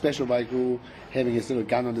bit of a special white crew, having his little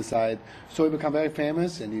gun on the side. So he became very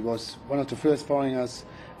famous, and he was one of the first foreigners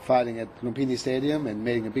fighting at Lumpini Stadium and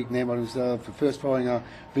making a big name of himself. The first foreigner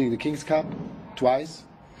winning the King's Cup twice.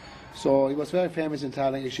 So he was very famous in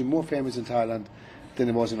Thailand, actually more famous in Thailand than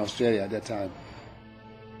he was in Australia at that time.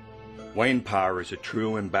 Wayne Parr is a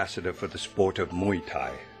true ambassador for the sport of Muay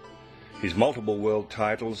Thai. His multiple world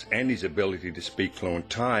titles and his ability to speak fluent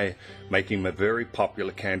Thai make him a very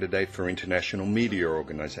popular candidate for international media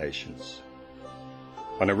organizations.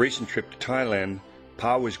 On a recent trip to Thailand,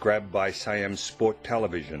 Parr was grabbed by Siam Sport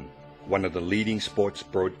Television, one of the leading sports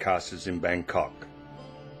broadcasters in Bangkok.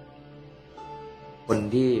 คน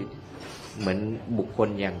ที่เหมือนบุคคล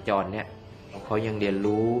อย่างจอนเนี่ยเขายังเรียน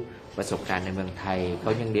รู้ประสบการณ์ในเมืองไทยเข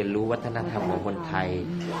ายังเรียนรู้วัฒนธรรมของคนไทย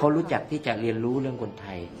เขารู้จักที่จะเรียนรู้เรื่องคนไท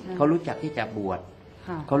ยเขารู้จักที่จะบวช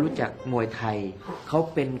เขารู้จักมวยไทยเขา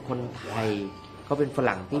เป็นคนไทยเขาเป็นฝ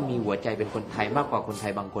รั่งที่มีหัวใจเป็นคนไทยมากกว่าคนไท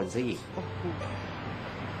ยบางคนซะอีก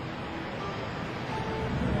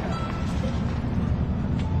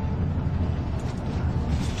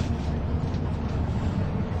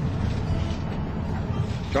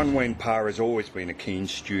John Wayne Parr has always been a keen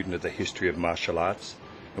student of the history of martial arts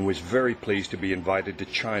and was very pleased to be invited to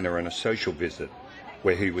China on a social visit,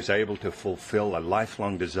 where he was able to fulfill a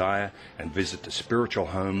lifelong desire and visit the spiritual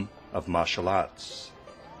home of martial arts.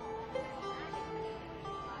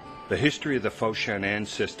 The history of the Foshan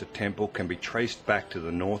ancestor temple can be traced back to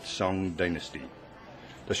the North Song dynasty,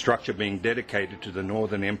 the structure being dedicated to the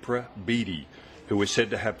northern emperor, Bidi, who was said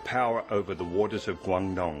to have power over the waters of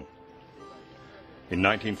Guangdong. In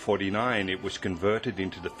 1949, it was converted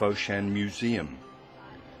into the Foshan Museum.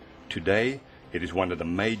 Today, it is one of the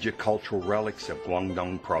major cultural relics of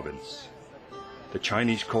Guangdong province. The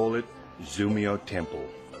Chinese call it Zumio Temple,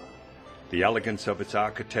 the elegance of its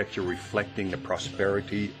architecture reflecting the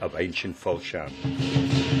prosperity of ancient Foshan.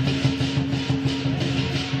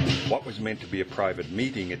 What was meant to be a private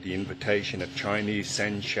meeting at the invitation of Chinese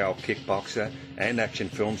Sanshao kickboxer and action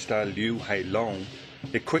film star Liu Heilong,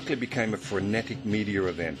 it quickly became a frenetic media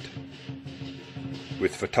event.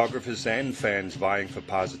 With photographers and fans vying for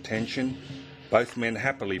Parr's attention, both men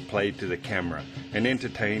happily played to the camera and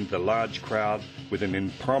entertained the large crowd with an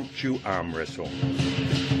impromptu arm wrestle.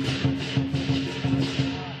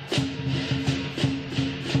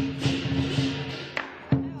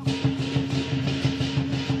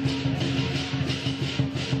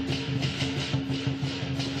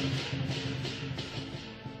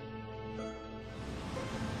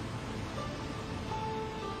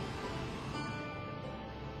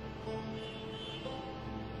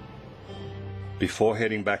 Before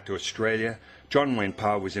heading back to Australia, John Wayne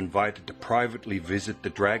Parr was invited to privately visit the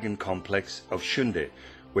Dragon Complex of Shunde,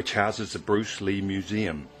 which houses the Bruce Lee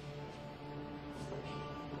Museum.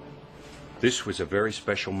 This was a very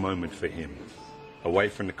special moment for him. Away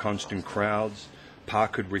from the constant crowds, Parr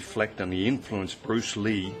could reflect on the influence Bruce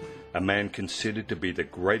Lee, a man considered to be the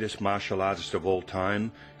greatest martial artist of all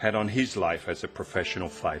time, had on his life as a professional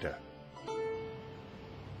fighter.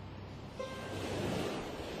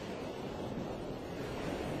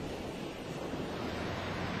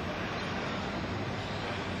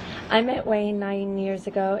 I met Wayne 9 years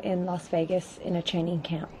ago in Las Vegas in a training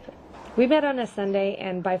camp. We met on a Sunday,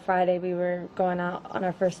 and by Friday we were going out on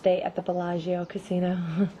our first date at the Bellagio Casino.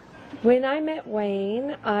 When I met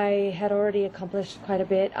Wayne, I had already accomplished quite a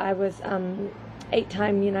bit. I was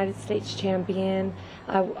 8-time United States champion.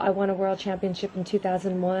 I won a world championship in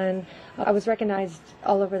 2001. I was recognized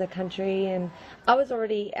all over the country, and I was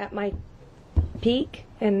already at my peak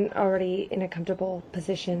and already in a comfortable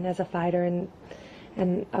position as a fighter, and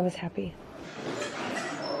I was happy.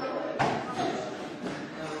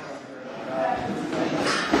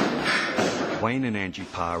 Wayne and Angie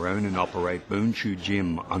Parr own and operate Boon Chu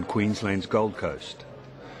Gym on Queensland's Gold Coast.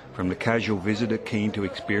 From the casual visitor keen to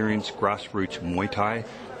experience grassroots Muay Thai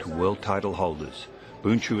to world title holders,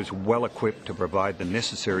 Boon Chu is well equipped to provide the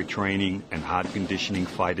necessary training and hard conditioning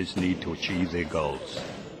fighters need to achieve their goals.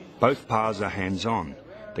 Both Parrs are hands-on.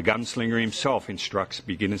 The gunslinger himself instructs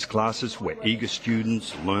beginners classes where eager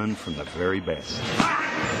students learn from the very best.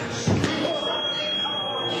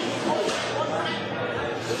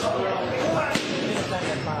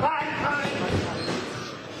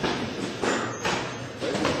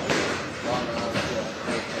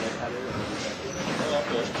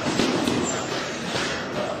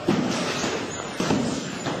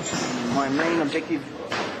 My main objective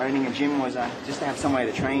owning a gym was just to have somewhere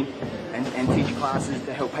to train and teach classes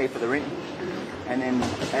to help pay for the rent. And then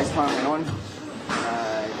as time went on,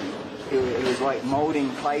 it was like moulding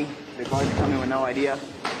clay. The guys would come in with no idea.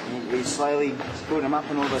 And we slowly built them up,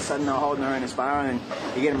 and all of a sudden they're holding their own sparring,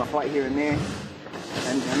 and you get them a fight here and there.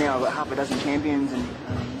 And now I've got half a dozen champions and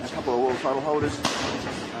a couple of world title holders.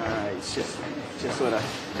 It's just sort of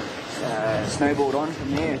snowballed on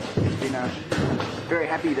from there. It's been very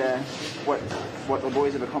happy to what the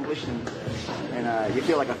boys have accomplished, and you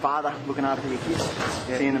feel like a father looking after your kids,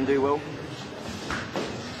 seeing them do well.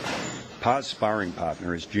 Parr's sparring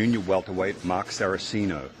partner is junior welterweight Mark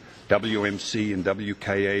Saraceno, WMC and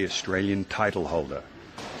WKA Australian title holder.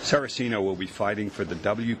 Saraceno will be fighting for the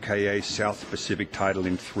WKA South Pacific title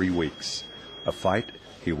in 3 weeks, a fight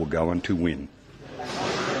he will go on to win.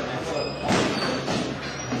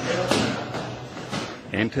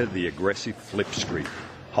 Enter the aggressive Flip Street,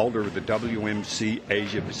 holder of the WMC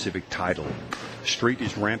Asia Pacific title. Street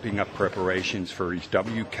is ramping up preparations for his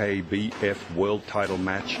WKBF world title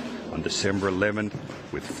match on December 11th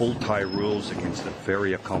with full Thai rules against the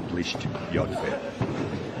very accomplished Yodfet.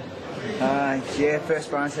 Yeah, first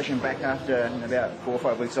sparring session back after about 4 or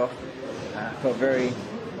 5 weeks off. Felt very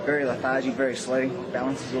lethargic, very slow.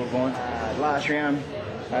 Balance is all gone. Last round,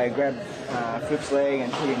 I grabbed Flip's leg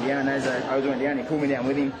and put him down. As I was going down, he pulled me down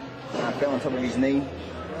with him. I fell on top of his knee,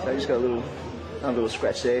 so I just got a little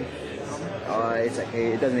scratch there. It's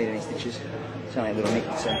okay. It doesn't need any stitches. It's only a little nick,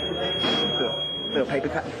 so little paper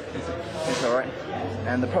cut. It's all right.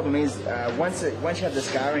 And the problem is, once you have the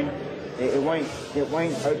scarring, it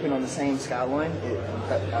won't open on the same scar line.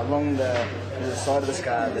 Along the side of the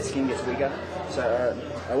scar, the skin gets weaker. So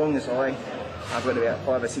along this eye, I've got about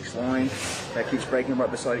 5 or 6 lines that keeps breaking right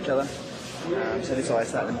beside each other. So this eye is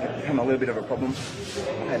starting to become a little bit of a problem.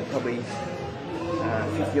 I've had probably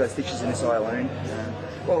 50 odd stitches in this eye alone.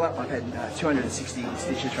 All up, I've had 260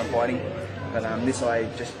 stitches from fighting, but this eye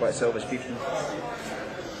just by itself is 50.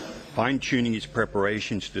 Fine-tuning his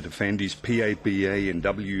preparations to defend his PABA and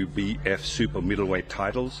WBF super middleweight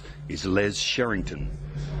titles is Les Sherrington.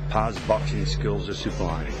 Parr's boxing skills are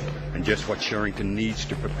sublime, and just what Sherrington needs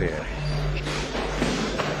to prepare.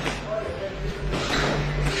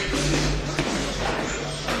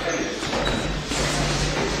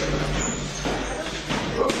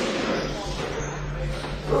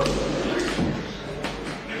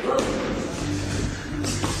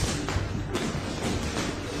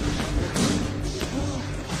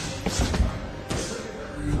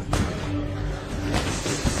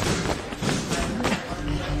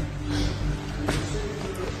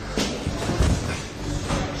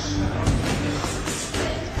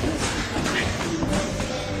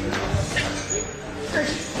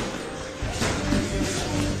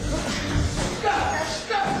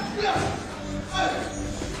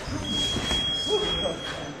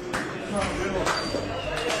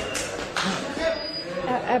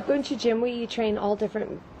 At Boon Chu Gym, we train all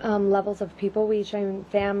different levels of people. We train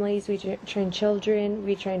families, we train children,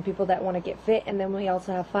 we train people that want to get fit, and then we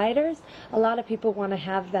also have fighters. A lot of people want to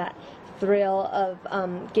have that thrill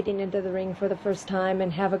of getting into the ring for the first time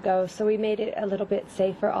and have a go. So we made it a little bit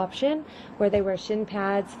safer option where they wear shin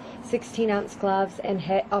pads, 16-ounce gloves, and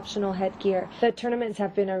optional headgear. The tournaments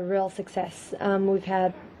have been a real success. We've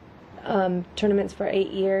had tournaments for 8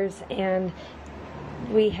 years, and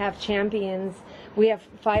we have champions we have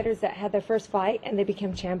fighters that had their first fight and they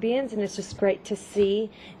became champions, and it's just great to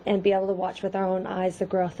see and be able to watch with our own eyes the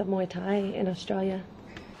growth of Muay Thai in Australia.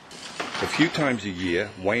 A few times a year,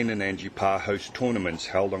 Wayne and Angie Parr host tournaments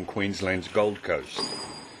held on Queensland's Gold Coast.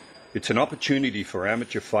 It's an opportunity for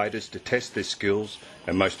amateur fighters to test their skills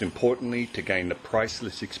and, most importantly, to gain the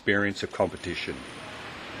priceless experience of competition.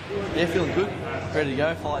 Yeah, feeling good. Ready to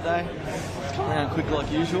go, fight day. Coming around quick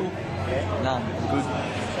like usual. No, I'm good.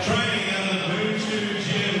 Training at the Bootu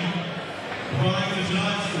Gym. Fighting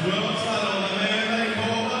tonight's world title, the man they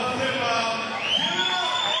call the Flipper.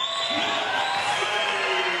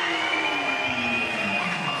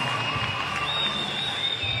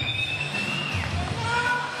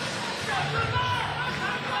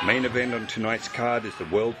 Main event on tonight's card is the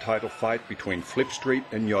world title fight between Flip Street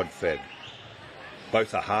and Yodfed.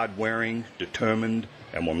 Both are hard-wearing, determined,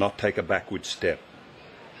 and will not take a backward step.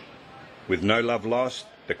 With no love lost,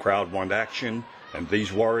 the crowd want action, and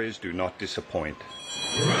these warriors do not disappoint.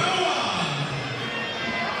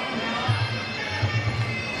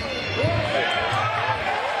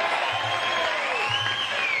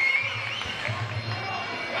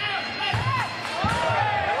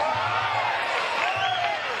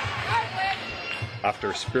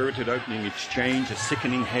 After a spirited opening exchange, a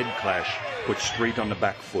sickening head clash puts Street on the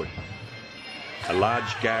back foot. A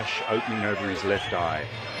large gash opening over his left eye.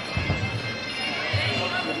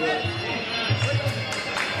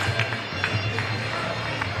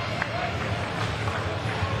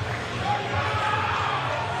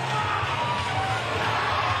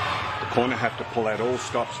 The corner have to pull out all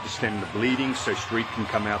stops to stem the bleeding so Street can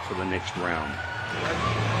come out for the next round.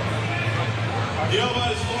 The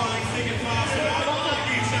elbows flying thick and fast, and they like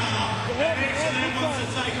each other. And each of them wants to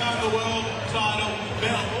take home the world title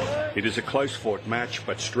belt. It is a close-fought match,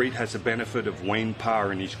 but Street has the benefit of Wayne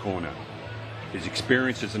Parr in his corner. His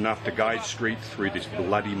experience is enough to guide Street through this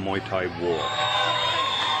bloody Muay Thai war.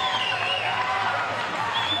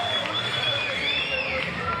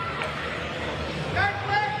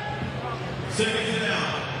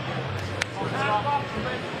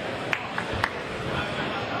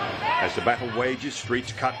 As the battle wages,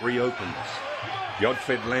 Street's cut reopens.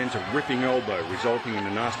 Yodfed lands a ripping elbow, resulting in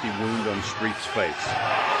a nasty wound on Street's face.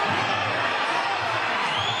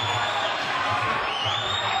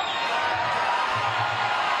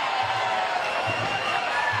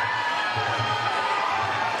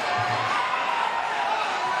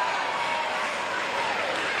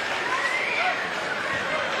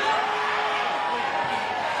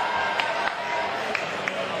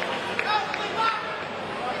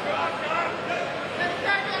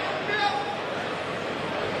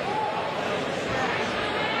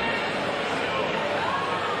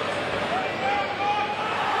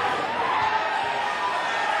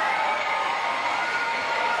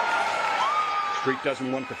 Street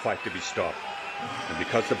doesn't want the fight to be stopped, and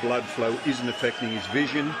because the blood flow isn't affecting his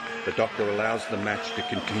vision, the doctor allows the match to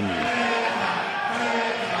continue.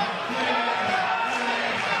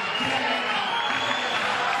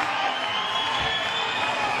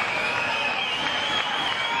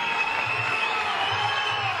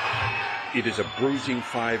 It is a bruising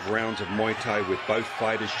 5 rounds of Muay Thai, with both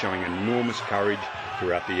fighters showing enormous courage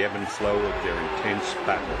throughout the ebb and flow of their intense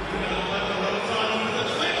battle.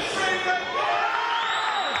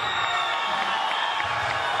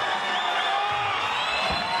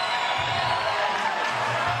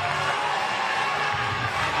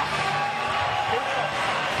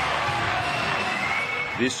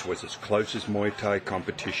 This was as close as Muay Thai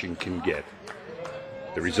competition can get.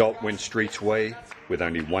 The result went Street's way with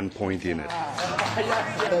only 1 point in it.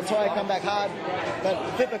 They'll try to come back hard, but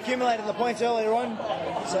Flip accumulated the points earlier on,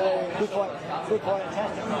 so good fight, good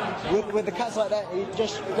fight. With the cuts like that, he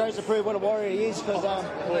just goes to prove what a warrior he is, because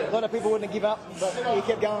a lot of people wouldn't give up, but he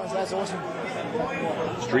kept going, so that's awesome.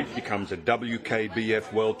 Street becomes a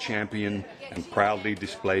WKBF world champion and proudly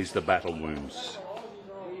displays the battle wounds.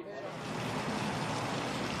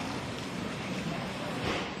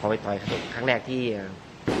 พอไปต่อยครั้งแรกที่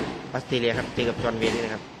ออสเตรเลียครับเจอกับจอห์นเวย์นี่น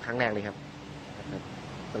ะครับครั้งแรกเลยครับ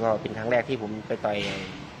แล้วก็เป็นครั้งแรกที่ผมไปต่อย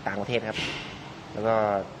ต่างประเทศครับแล้วก็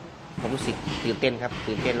ผมรู้สึกตื่นเต้นครับ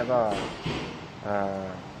ตื่นเต้นแล้วก็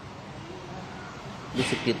รู้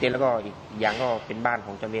สึกตื่นเต้นแล้วก็อีกอย่างก็เป็นบ้านข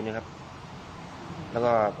องจอห์นเวย์นะครับแล้ว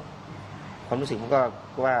ก็ความรู้สึกผมก็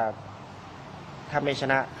กลัวว่าถ้าไม่ช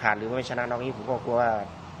นะขาดหรือไม่ชนะน้องนี้ผมก็กลัวว่า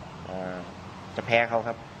จะแพ้เขาค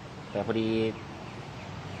รับแต่พอดี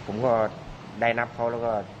ผมก็ได้นับเขาแล้ว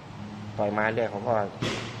ก็ต่อยมาเรื่อยเขาก็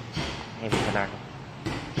ให้ผมชนะครับ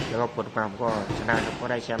แล้วก็ผลความก็ชนะครับก็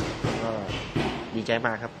ได้แชมป์ก็ดีใจม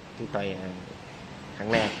ากครับที่ต่อยครั้ง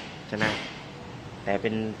แรกชนะแต่เ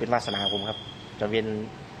ป็นวาสนาผมครับ แต่เวียน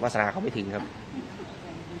วาสนาเขาไม่ถึงครับ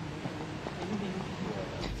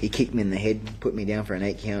He kicked me in the head, put me down for an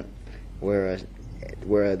 8 count, where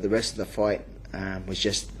the rest of the fight was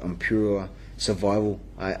just on pure survival.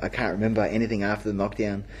 I can't remember anything after the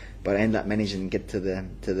knockdown, but I ended up managing to get to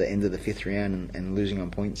the end of the 5th round and losing on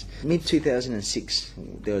points. Mid 2006,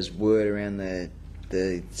 there was word around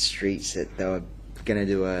the streets that they were going to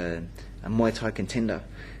do a Muay Thai contender.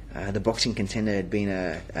 The boxing contender had been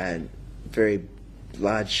a very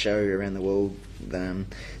large show around the world,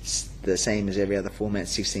 the same as every other format,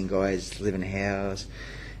 16 guys live in a house,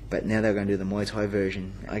 but now they're going to do the Muay Thai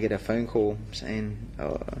version. I get a phone call saying,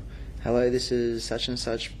 hello, this is such and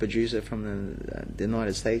such producer from the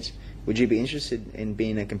United States. Would you be interested in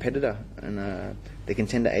being a competitor in the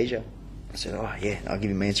Contender Asia? I said, oh yeah, I'll give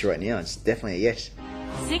you my answer right now. It's definitely a yes.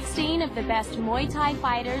 16 of the best Muay Thai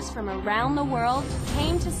fighters from around the world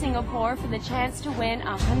came to Singapore for the chance to win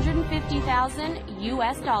 $150,000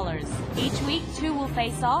 US. Each week, 2 will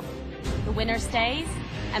face off, the winner stays,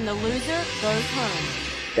 and the loser goes home.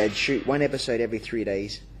 They'd shoot 1 episode every 3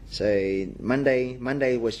 days. So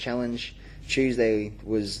Monday was challenge, Tuesday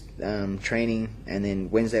was training, and then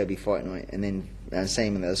Wednesday would be fight night, and then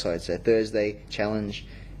same on the other side. So Thursday challenge,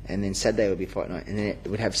 and then Saturday would be fight night, and then it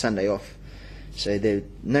would have Sunday off. So there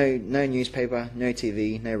no newspaper, no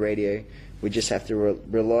TV, no radio. We just have to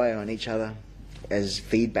rely on each other as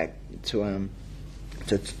feedback to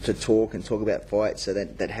talk about fights, so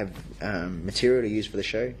that have material to use for the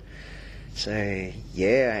show. So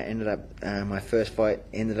yeah, I ended up my first fight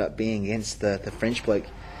ended up being against the French bloke.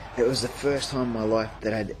 It was the first time in my life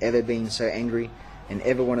that I'd ever been so angry and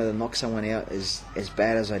ever wanted to knock someone out as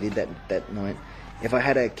bad as I did that night. If I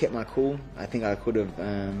had kept my cool, I think I could have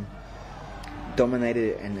dominated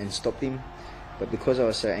it and stopped him. But because I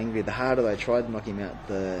was so angry, the harder I tried to knock him out,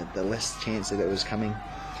 the less chance that it was coming.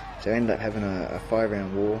 So I ended up having a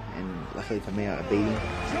 5-round war, and luckily for me, I beat him.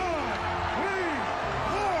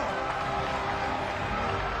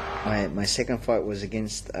 My second fight was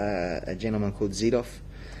against a gentleman called Zidov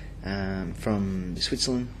from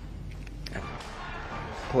Switzerland.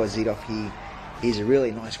 Poor Zidov, he's a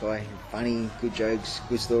really nice guy, funny, good jokes,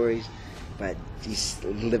 good stories, but he's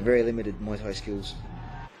very limited Muay Thai skills.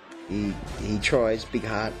 He tries, big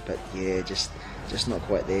heart, but yeah, just not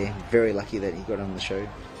quite there. Very lucky that he got on the show.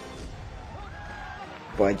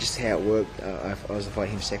 By just how it worked, I was to fight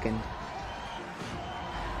him second,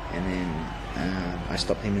 and then I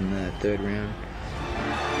stopped him in the 3rd round.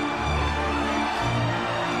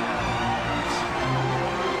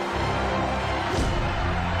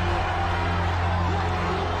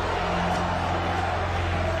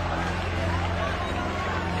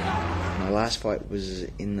 My last fight was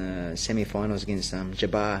in the semi-finals against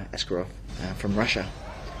Jabbar Askarov from Russia.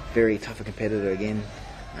 Very tough competitor again.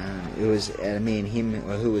 It was out of me and him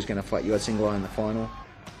who was going to fight Gunslinger in the final.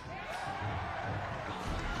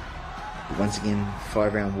 Once again,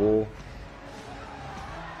 5-round war.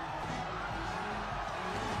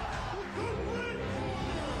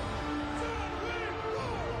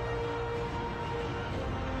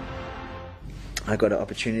 I got an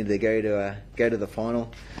opportunity to go to the final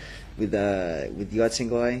with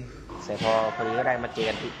Gunslinger. แต่พอดีก็ได้มาเจอ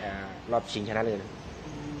กันที่รอบชิงชนะเลิศ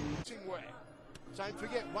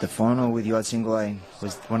The final with Gunslinger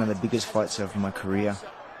was one of the biggest fights of my career.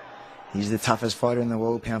 He's the toughest fighter in the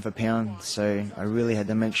world, pound for pound, so I really had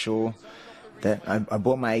to make sure that I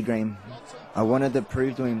brought my A game. I wanted to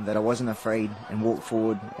prove to him that I wasn't afraid and walk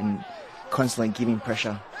forward and constantly give him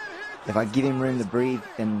pressure. If I give him room to breathe,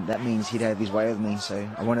 then that means he'd have his way with me, so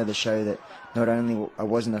I wanted to show that not only I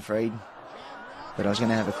wasn't afraid, but I was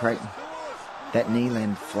going to have a crack. That knee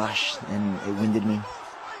landed flush and it winded me.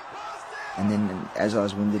 And then as I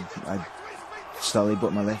was winded, I slowly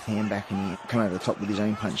brought my left hand back and he came over the top with his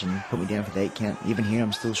own punch and put me down for the 8 count. Even here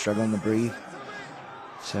I'm still struggling to breathe.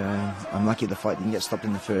 So I'm lucky the fight didn't get stopped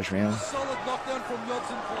in the 1st round. Solid knockdown from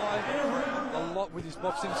Gunslinger. A lot with his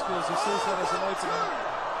boxing skills. He sees that as an opening.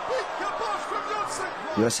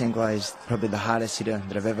 Gunslinger is probably the hardest hitter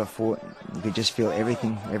that I've ever fought. You could just feel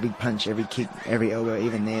everything, every punch, every kick, every elbow,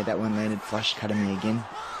 even there, that one landed flush, cutting me again.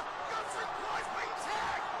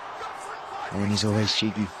 And then he's always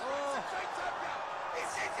cheeky.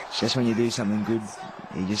 Just when you do something good,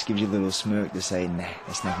 he just gives you a little smirk to say, nah,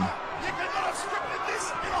 that's nothing.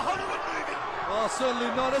 Oh,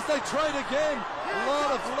 certainly not. As they trade again, a lot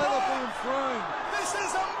of leather being thrown. This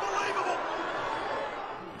is unbelievable.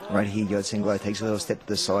 Right here, Gunslinger takes a little step to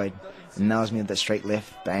the side and nails me with that straight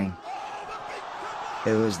left, bang.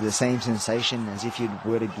 It was the same sensation as if you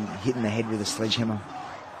were to be hit in the head with a sledgehammer.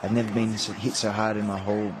 I've never been hit so hard in my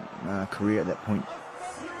whole career at that point.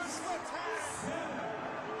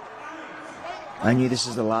 I knew this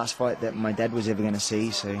is the last fight that my dad was ever going to see,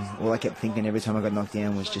 so all I kept thinking every time I got knocked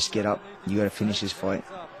down was just get up, you got to finish this fight.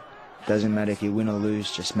 Doesn't matter if you win or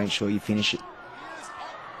lose, just make sure you finish it.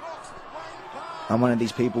 I'm one of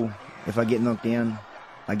these people, if I get knocked down,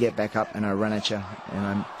 I get back up and I run at you, and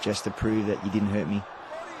I'm just to prove that you didn't hurt me.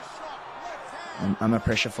 I'm a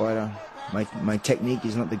pressure fighter. My technique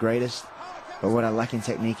is not the greatest, but what I lack in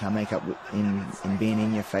technique I make up in being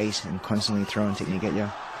in your face and constantly throwing technique at you.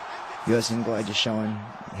 You're single, just showing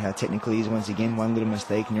how technical he is once again. One little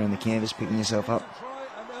mistake and you're on the canvas picking yourself up.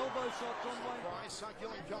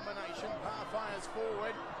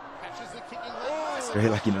 Very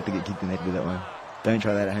lucky not to get kicked in the head with that one. Don't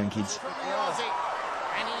try that at home, kids. And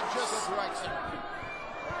he just breaks it.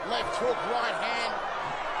 Left hook, right hand.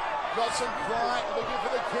 Got some pride, looking for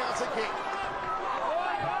the counter kick.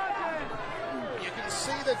 You can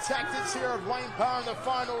see the tactics here of Wayne Parr in the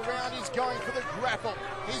final round. He's going for the grapple.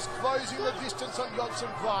 He's closing the distance on Yodson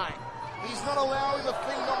Fly. He's not allowing the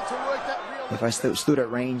Phenom to work that real... If I stood at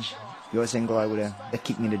range, Yodson Fly would have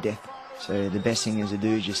kicked me to death. So the best thing is to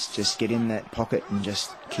do, just get in that pocket and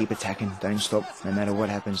just keep attacking. Don't stop. No matter what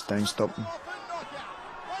happens, don't stop.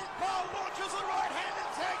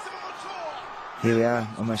 Here we are,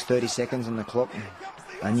 almost 30 seconds on the clock.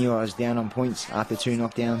 I knew I was down on points after 2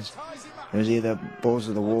 knockdowns. It was either balls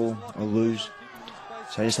to the wall or lose.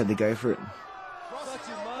 So I just had to go for it.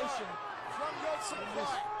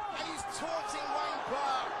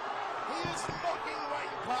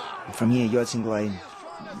 From here, Yodson Glade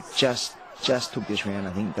just took this round.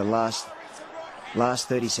 I think the last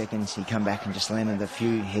 30 seconds he come back and just landed a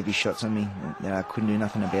few heavy shots on me that I couldn't do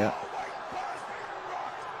nothing about.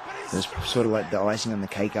 It was sort of like the icing on the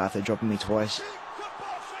cake after dropping me twice.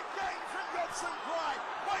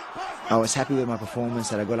 I was happy with my performance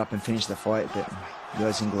that I got up and finished the fight, but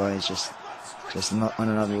Yodson Glade is just not on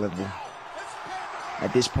another level.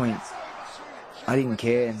 At this point, I didn't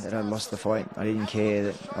care that I lost the fight. I didn't care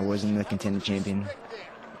that I wasn't the contender champion.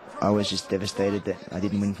 I was just devastated that I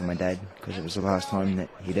didn't win for my dad, because it was the last time that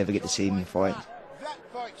he'd ever get to see me fight.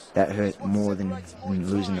 That hurt more than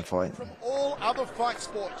losing the fight. From all other fight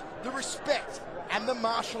sports, the respect and the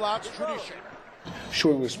martial arts tradition.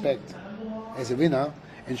 Showing respect as a winner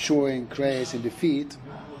and showing grace in defeat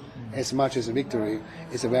as much as a victory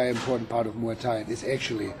is a very important part of Muay Thai. It's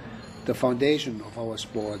actually the foundation of our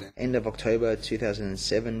sport. End of October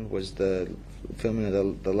 2007 was the filming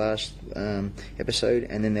of the last episode,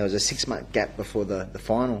 and then there was a 6-month gap before the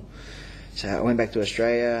final. So I went back to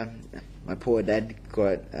Australia. My poor dad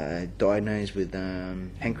got diagnosed with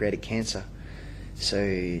pancreatic cancer,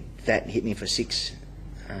 so that hit me for 6.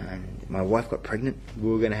 My wife got pregnant.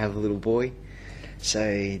 We were going to have a little boy,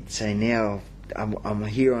 so now I'm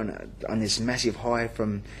here on this massive high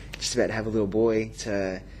from just about to have a little boy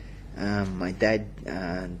to my dad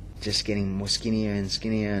just getting more skinnier and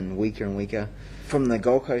skinnier and weaker. From the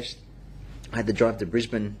Gold Coast, I had to drive to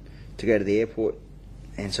Brisbane to go to the airport,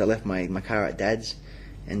 and so I left my car at Dad's,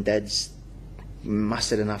 and Dad's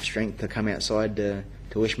mustered enough strength to come outside to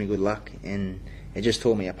wish me good luck, and it just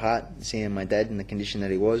tore me apart seeing my dad in the condition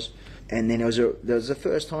that he was. And then there was the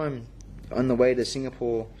first time on the way to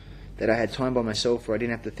Singapore that I had time by myself where I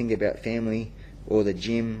didn't have to think about family or the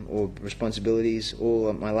gym or responsibilities. All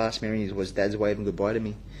of my last memories was Dad's waving goodbye to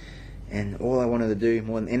me, and all I wanted to do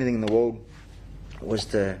more than anything in the world was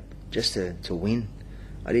to win.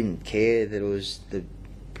 I didn't care that it was the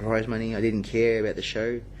prize money. I didn't care about the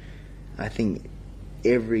show. I think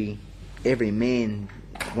every man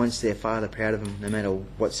wants their father proud of them, no matter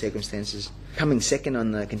what circumstances. Coming second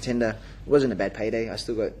on the contender wasn't a bad payday. I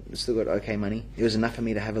still got okay money. It was enough for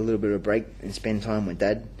me to have a little bit of a break and spend time with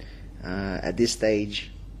Dad. At this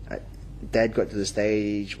stage, Dad got to the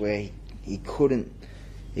stage where he could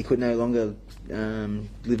no longer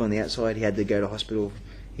live on the outside. He had to go to hospital.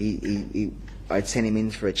 I'd send him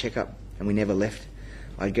in for a checkup, and we never left.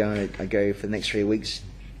 I'd go for the next 3 weeks,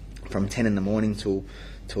 from 10 in the morning till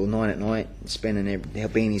 9 at night,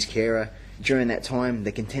 being his carer. During that time,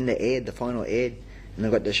 the contender aired, the final aired, and I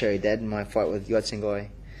got to show Dad my fight with Yodson Guy,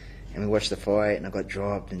 and we watched the fight, and I got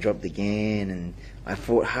dropped and dropped again, and I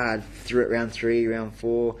fought hard through it, round 3, round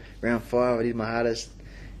 4, round 5. I did my hardest,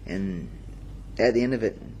 and at the end of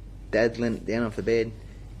it, Dad leant down off the bed,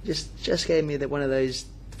 just gave me one of those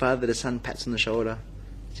father to son pats on the shoulder.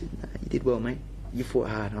 He said, "No, you did well, mate. You fought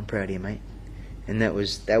hard. I'm proud of you, mate." And that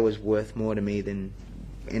was worth more to me than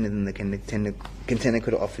anything the contender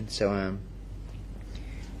could have offered. So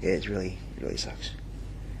yeah, it really sucks.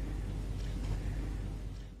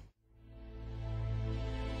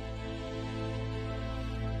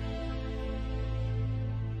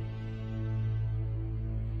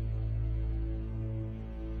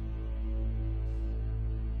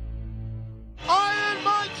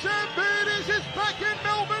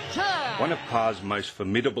 One of Parr's most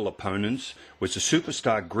formidable opponents was the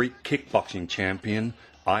superstar Greek kickboxing champion,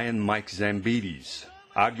 Iron Mike Zambides,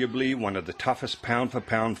 arguably one of the toughest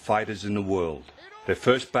pound-for-pound fighters in the world. Their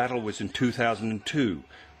first battle was in 2002,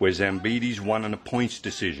 where Zambides won on a points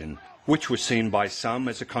decision, which was seen by some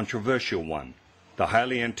as a controversial one. The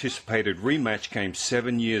highly anticipated rematch came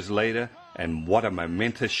 7 years later, and what a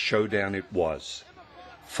momentous showdown it was.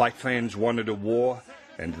 Fight fans wanted a war,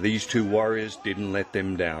 and these two warriors didn't let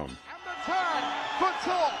them down.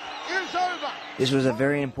 This was a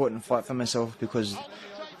very important fight for myself because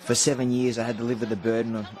for 7 years I had to live with the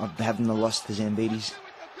burden of having the loss to Zambides.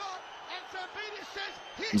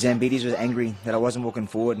 Zambides was angry that I wasn't walking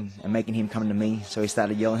forward and making him come to me, so he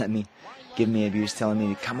started yelling at me, giving me abuse, telling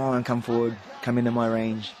me to come on, come forward, come into my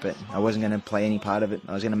range, but I wasn't going to play any part of it.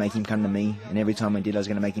 I was going to make him come to me, and every time I did I was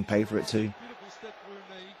going to make him pay for it too.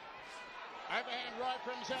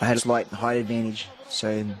 I had a slight height advantage,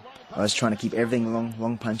 so I was trying to keep everything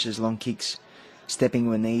long punches, long kicks, stepping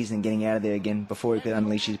with knees and getting out of there again before he could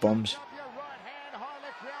unleash his bombs.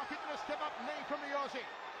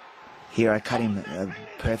 Here I cut him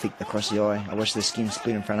perfect across the eye. I watched the skin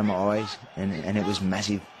split in front of my eyes, and it was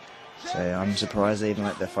massive. So I'm surprised they even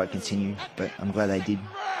let the fight continue, but I'm glad they did.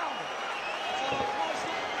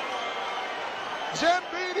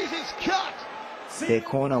 Zambides is cut. Their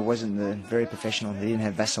corner wasn't very professional. They didn't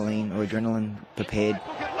have Vaseline or adrenaline prepared.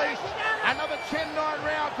 At least another 10-9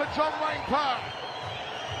 round for John Wayne Parr.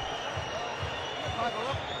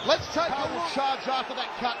 Let's take a little charge after that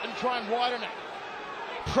cut and try and widen it.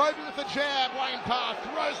 Probing with the jab, Wayne Parr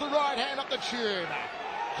throws the right hand up the tube.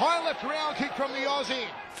 High left round kick from the Aussie.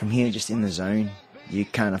 From here, just in the zone, you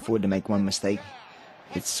can't afford to make one mistake.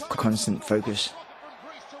 It's constant focus.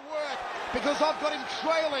 Because I've got him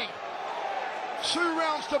trailing 2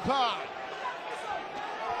 rounds to Parr.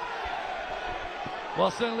 Well,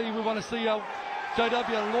 certainly we want to see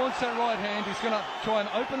JW launch that right hand. He's going to try and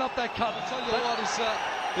open up that cut. I tell you what,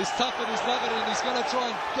 he's tough at his nugget, and he's going to try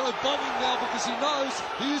and go bombing now because he knows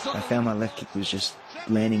he is on. I found my left kick was just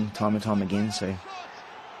landing time and time again, so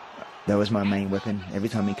that was my main weapon. Every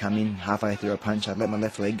time he come in, halfway through a punch, I'd let my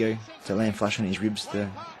left leg go to land flush on his ribs to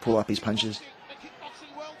pull up his punches.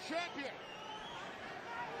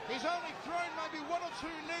 He's only thrown maybe 1 or 2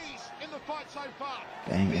 knees in the fight so far.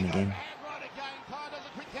 Bang, and again.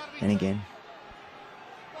 And again.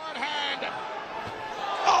 Right hand.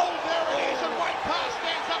 Oh, there it is, and Wayne Parr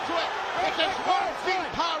stands up to it. If there's one thing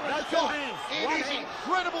Parr has got, it is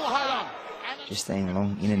incredible height. Just staying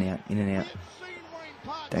long, in and out, in and out.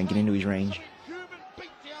 Don't get into his range.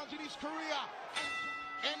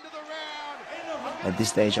 At this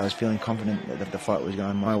stage, I was feeling confident that the fight was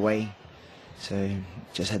going my way. So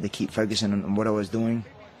just had to keep focusing on what I was doing,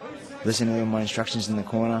 listen to all my instructions in the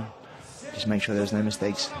corner, just make sure there was no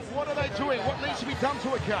mistakes. What are they doing? What needs to be done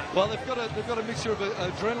to a cut? Well, they've got a mixture of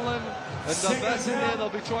adrenaline and that's in there. They'll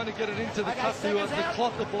be trying to get it into the cut to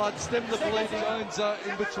clot the blood, stem the bleeding zones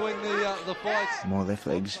in between the fights. More left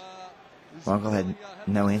legs. Michael had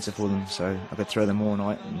no answer for them, so I could throw them all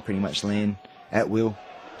night and pretty much land at will.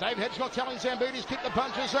 Dave Hedgecott telling Zambides, kick the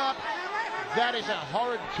punches up. That is a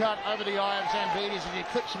horrid cut over the eye of Zambides as he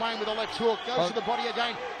clips Wayne with a left hook, goes to the body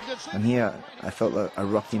again. And here I felt like I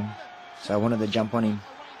rocked him, so I wanted to jump on him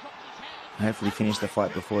and hopefully finish the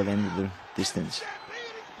fight before the end of the distance.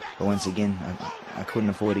 But once again, I couldn't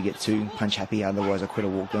afford to get too punch happy, otherwise I could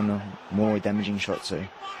have walked on a more damaging shot, so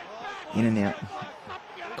in and out,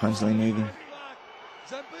 constantly moving.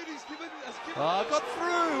 Got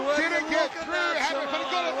through. Didn't get through. Hamilton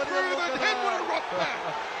got it through. The head would have rocked back.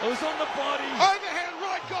 It was on the body. Overhand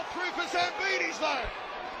right got through for Zambides though.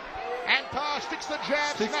 And Parr sticks the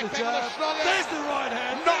jab. Smack back with the strong. There's the right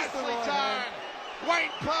hand. Nicely done.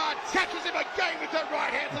 Wayne Parr catches him again with that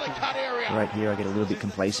right hand to the cut area. Right here I get a little bit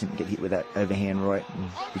complacent, get hit with that overhand right,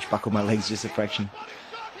 which buckled my legs just a fraction.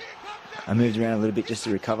 I moved around a little bit just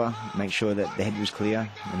to recover, make sure that the head was clear,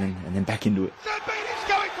 and then back into it. Zambides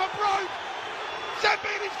going for broke.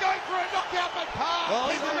 Zambides going for a knockout, but Parr. Well,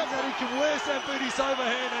 he's that he can wear Zambides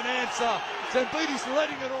overhand and answer. Zambides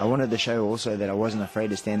letting it all. I wanted to show also that I wasn't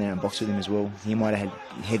afraid to stand there and box with him as well. He might have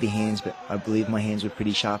had heavy hands, but I believe my hands were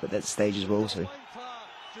pretty sharp at that stage as well. So,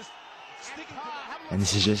 and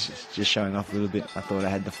this is just showing off a little bit. I thought I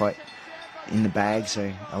had the fight in the bag,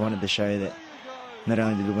 so I wanted to show that not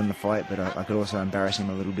only did I win the fight, but I could also embarrass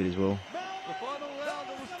him a little bit as well.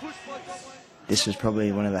 This was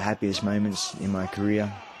probably one of the happiest moments in my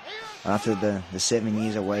career. After the 7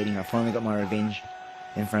 years of waiting, I finally got my revenge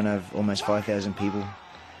in front of almost 5,000 people,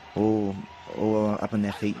 all up on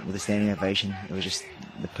their feet with a standing ovation. It was just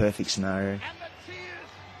the perfect scenario.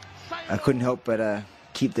 I couldn't help but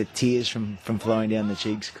keep the tears from flowing down the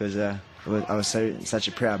cheeks because I was such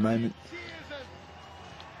a proud moment.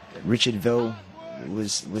 Richard Vell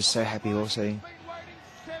was so happy also.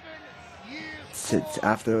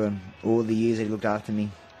 After all the years that he looked after me,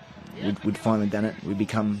 we'd finally done it. We'd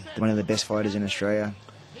become one of the best fighters in Australia.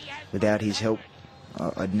 Without his help,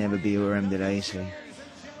 I'd never be where I am today. So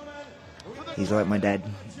he's like my dad.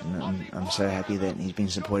 And I'm so happy that he's been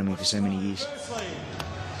supporting me for so many years.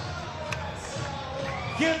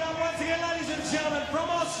 Give it up once again, ladies and gentlemen, from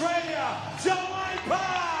Australia, John Wayne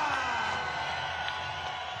Parr!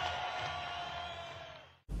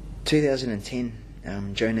 2010,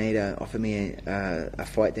 Joe Nader offered me a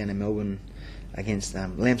fight down in Melbourne against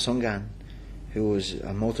Lam Songan, who was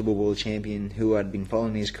a multiple world champion, who I'd been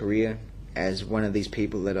following his career as one of these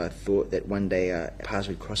people that I thought that one day paths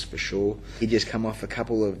would cross for sure. He'd just come off a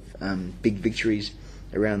couple of big victories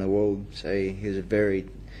around the world, so he was a very,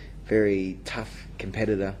 very tough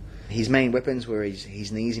competitor. His main weapons were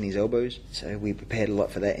his knees and his elbows, so we prepared a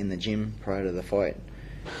lot for that in the gym prior to the fight.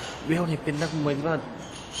 เวลเนี่ยเป็นนักมวยที่ว่า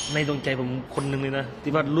ในดวงใจผมคนหนึ่งเลยนะ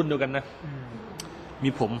ที่ว่ารุ่นเดียวกันนะมี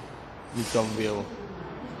ผมมีจอมเวล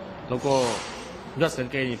แล้วก็ยอดแสน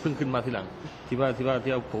เกย์นี่เพิ่งขึ้นมาทีหลังที่ว่า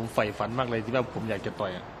ผมใฝ่ฝันมากเลยที่ว่าผมอยากจะต่อ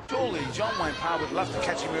ย Surely John Wayne Parr would love to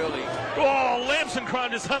catch him early. Oh,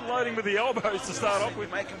 Lamson-Crone just unloading with the elbows to start off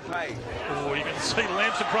with. Make him pay. Oh, you can see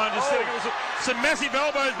Lamson-Crone just setting up some massive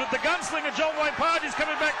elbows, but the gunslinger John Wayne Parr is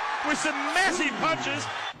coming back with some massive punches.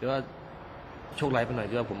 ที่ว่าโชคร้ายไปหน่อย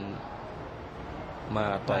ที่ว่าผมมา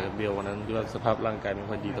ต่อยกับเบลวันนั้นที่ว่าสภาพร่างกายไม่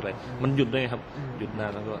ค่อยดีเท่าไหร่มันหยุดด้วยครับหยุดนา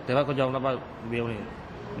นแล้วก็แต่ว่าก็ยอมรับว่าเบลนี่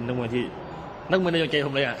เป็นนักมวยในดวงใจผ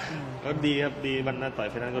มเลยอ่ะก็ดีครับดีวันนั้นต่อย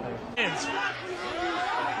ไฟนั้นก็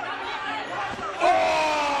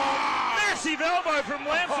Massive elbow from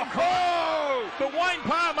Lamson-Crone, but Wayne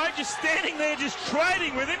Parr, mate, just standing there, just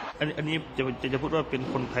trading with him. อันนี้จะพูดว่าเป็น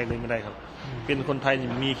คนไทยเลยไม่ได้ครับเป็นคนไทย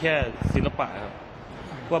มีแค่ศิลปะครับ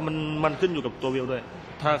ว่ามันขึ้นอยู่กับตัวเบลด้วย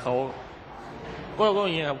ถ้าเขาก็อ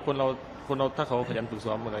ย่างนี้ครับคนเราถ้าเขาขยันฝึก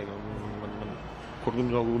ซ้อมอะไรมันคน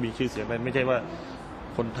เรามีชื่อเสียงได้ไม่ใช่ว่า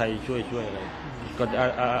คนไทยช่วยอะไรก็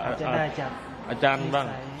อาจารย์บ้าง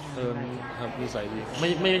ครับนิสัยดีไ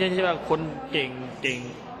ม่ใช่ว่าคนเก่ง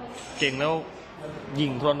แล้วยิ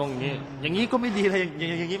งทรนงอย่างนี้ก็ไม่ดีเลยอ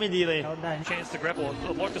ย่างนี้ไม่ดีเลย Chance to grapple.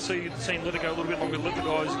 I'd like to see him let it go a little bit longer, let the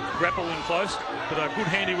guys grapple in close, but good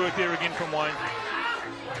handiwork there again from Wayne.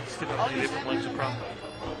 Stiff up there from Lamson-Crone.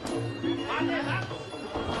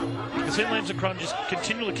 You can see Lamson-Crone just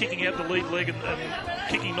continually kicking out the lead leg and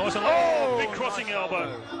kicking nice. And big crossing elbow.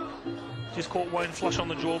 Just caught Wayne flush on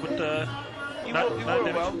the jaw, but no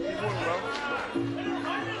damage.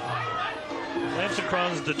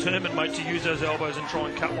 Lamson-Crone's determined, mate, to use those elbows and try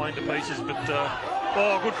and cut Wayne to pieces, but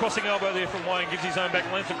good crossing elbow there from Wayne, gives his own back.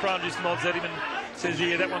 Lamson-Crone just nods at him and says,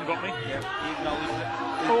 yeah, that one got me.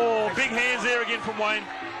 Big hands there again from Wayne.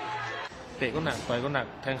 เตะก็หนักต่อยก็หนัก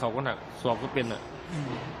แทงเข่าก็หนักศอกก็เป็นอ่ะ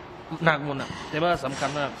หนักหมดอ่ะแต่ว่าสำคัญ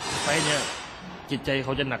ว่าไฟเนี่ยจิตใจเข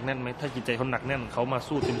าจะหนักแน่นไหมถ้าจิตใจเขาหนักแน่นเขามา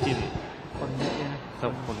สู้เต็มที่คนเยอะนะครั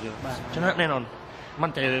บคนเยอะชนะแน่นอนมั่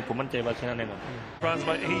นใจเลยผมมั่นใจว่าชนะแน่นอน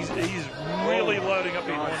He's really loading up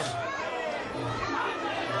behind us.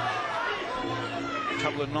 A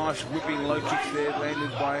couple of nice whipping low kicks there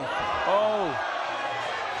landed by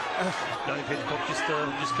Dave Hedgecock just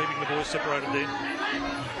keeping the boys separated there.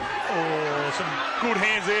 Some good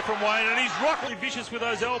hands there from Wayne, and he's rockily vicious with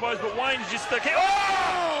those elbows, but Wayne's just the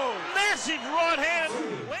massive right hand.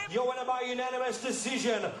 Your winner by unanimous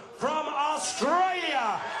decision from Australia,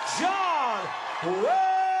 John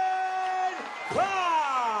Wayne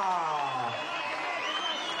Parr.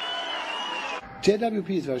 JWP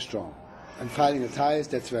is very strong, and fighting the Thais,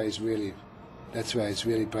 that's where it's really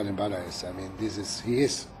bread and butter is. I mean, he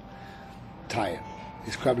is Thai.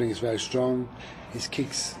 His grappling is very strong. His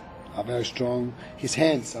kicks are very strong. His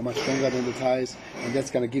hands are much stronger than the Thais, and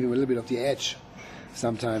that's going to give him a little bit of the edge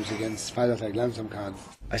sometimes against fighters like Lamson-Crone.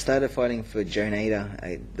 I started fighting for Joe Nader.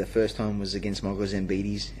 The first time was against Mogul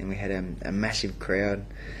Zambides, and we had a massive crowd.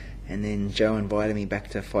 And then Joe invited me back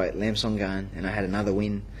to fight Lamson-Crone, and I had another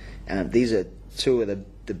win. These are two of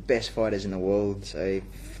the best fighters in the world, so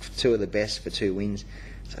two of the best for 2 wins.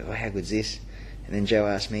 So how good's this? And then Joe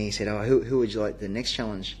asked me, he said, who would you like the next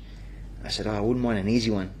challenge? I said, I wouldn't mind an easy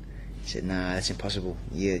one. He said, nah, that's impossible.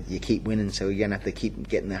 You keep winning, so you're going to have to keep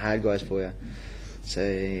getting the hard guys for you. So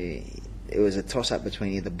it was a toss-up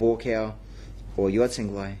between either Borkow or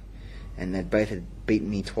Yodsanglai, and they both had beaten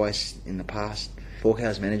me twice in the past.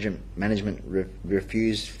 Borkow's management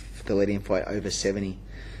refused to let him fight over 70,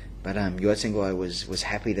 but Yodsanglai was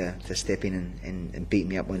happy to step in and beat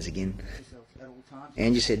me up once again.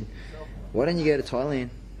 Angie said, why don't you go to Thailand?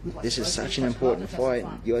 This is such an important fight.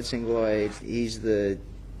 Gunslinger, he's the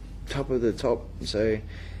top of the top, so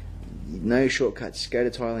no shortcuts. Go to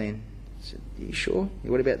Thailand. I said, are you sure?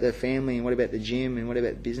 What about the family, and what about the gym, and what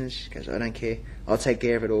about the business? He goes, I don't care. I'll take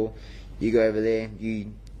care of it all. You go over there,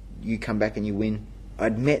 you come back and you win.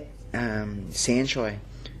 I'd met Sanchai,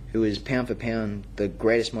 who is pound for pound the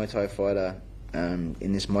greatest Muay Thai fighter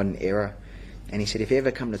in this modern era. And he said, if you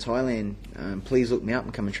ever come to Thailand, please look me up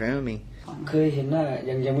and come and train with me. เคยเห็นหน้า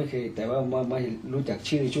ยังไม่เคยแต่ว่ามารู้จัก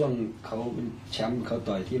ชื่อช่วงเขาเป็นแชมป์เขา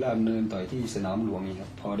ต่อยที่ราชดำเนินต่อยที่สนามหลวงนี่ครับ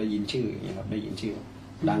พอได้ยินชื่อนี่ครับได้ยินชื่อ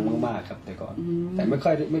ดังมากๆครับแต่ก่อนแต่ไม่เค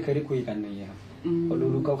ยได้คุยกันนี่ครับพอ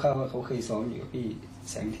รู้คร่าวๆว่าเขาเคยซ้อมอยู่กับพี่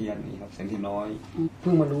แสงเทียนนี่ครับแสงเทียนน้อยเ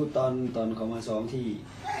พิ่งมารู้ตอนเขามาซ้อมที่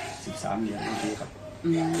13เหรียญนี่ครับ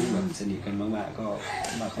แบบสนิทกันมากๆก็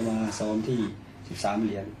เขามาซ้อมที่13เห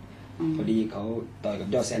รียญพอดีเขาต่อยกับ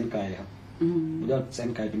ยอดแสนไกลครับยอดแสน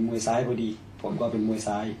ไกลเป็นมวยซ้ายพอดีผมก็เป็นมวย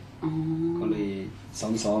ซ้ายก็เลย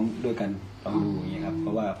ซ้อมด้วยกันลองดูอย่างนี้ครับเพร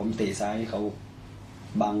าะว่าผมเตะซ้ายให้เขา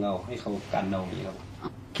บังเอาให้เขากันเอาอย่างนี้ครับ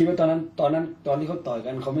คิดว่าตอนที่เขาต่อย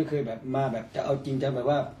กันเขาไม่เคยแบบมาแบบจะเอาจริงจะแบบ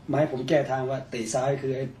ว่ามาให้ผมแก้ทางว่าเตะซ้ายคื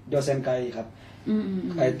อไอ้ยอดแสนไกลครับ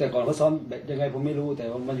แต่ก่อนเขาซ้อมแบบยังไงผมไม่รู้แต่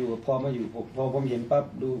พอมาอยู่พอผมเห็นปั๊บ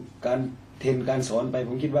ดูการเทรนการสอนไป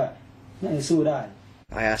ผมคิดว่าน่าจะสู้ได้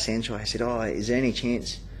I asked Sancho, I said, is there any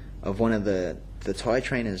chance of one of the Thai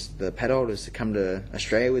trainers, the pad holders, to come to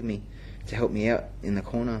Australia with me to help me out in the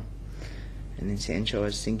corner? And then Sancho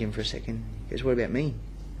was thinking for a second. He goes, what about me?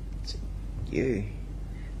 I said, you.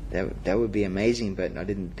 That would be amazing, but I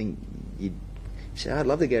didn't think you'd... He said, I'd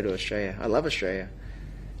love to go to Australia. I love Australia.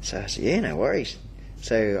 So I said, yeah, no worries.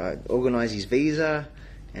 So I organised his visa,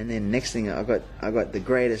 and then next thing I got the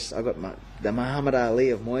greatest. I got the Muhammad Ali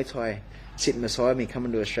of Muay Thai sitting beside me,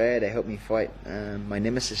 coming to Australia to help me fight my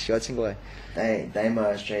nemesis Gunslinger. ได้มา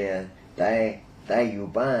ออสเตรเลียได้อยู่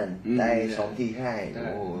บ้านได้ซ้อมที่ค่ายโ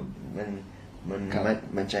อ้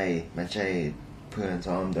มันใช่เพื่อน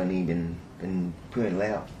ซ้อมตอนนี้เป็นเพื่อนแ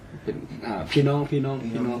ล้วเป็นพี่น้อง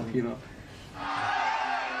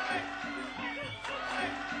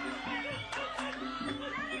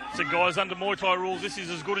So guys, under Muay Thai rules, this is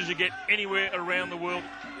as good as you get anywhere around the world.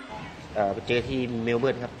 ไปเจอที่เมลเบิ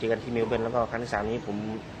ร์นครับเจอกันที่เมลเบิร์นแล้วก็ครั้งที่3นี้ผม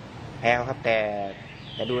แพ้ครับแต่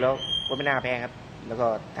ดูแล้วก็ไม่น่าแพ้ครับแล้วก็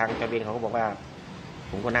ทางจอร์เบนเขาก็บอกว่า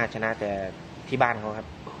ผมก็น่าชนะแต่ที่บ้านเขาครับ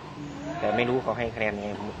แต่ไม่รู้เขาให้คะแนนยังไง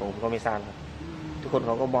ผมก็ไม่ทราบครับทุกคนเข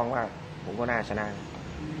าก็มองว่าผมก็น่าชนะ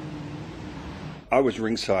I was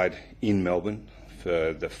ringside in Melbourne for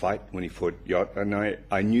the fight when he fought Yacht, and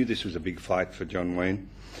I knew this was a big fight for John Wayne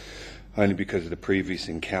only because of the previous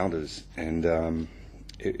encounters and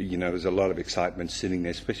there's a lot of excitement sitting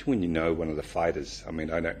there, especially when you know one of the fighters. I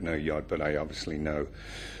mean, I don't know Yod, but I obviously know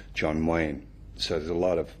John Wayne. So there's a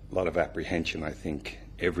lot of apprehension, I think,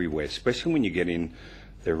 everywhere, especially when you get in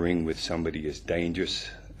the ring with somebody as dangerous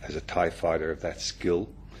as a Thai fighter of that skill.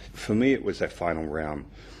 For me, it was that final round.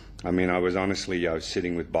 I mean, I was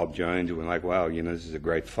sitting with Bob Jones and we're like, wow, this is a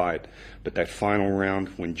great fight. But that final round,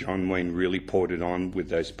 when John Wayne really poured it on with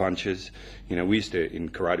those punches, in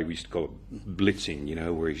karate, we used to call it blitzing,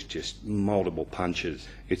 where he's just multiple punches.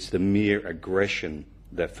 It's the mere aggression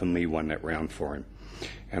that, for me, won that round for him.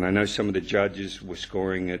 And I know some of the judges were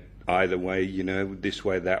scoring it either way, this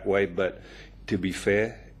way, that way. But to be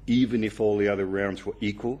fair, even if all the other rounds were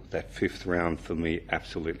equal, that 5th round for me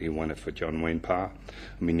absolutely won it for John Wayne Parr.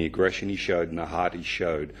 I mean, the aggression he showed and the heart he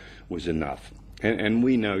showed was enough. And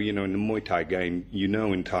we know, in the Muay Thai game,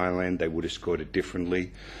 in Thailand they would have scored it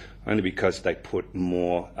differently, only because they put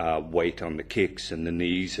more weight on the kicks and the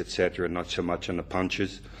knees, etc., not so much on the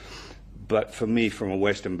punches. But for me, from a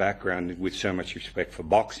Western background, with so much respect for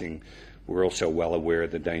boxing, we're also well aware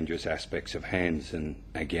of the dangerous aspects of hands, and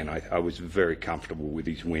again, I was very comfortable with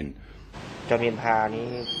his win. จอห์น เวย์น พาร์นี้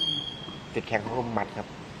จุดแข็งของเขาหมัดครับ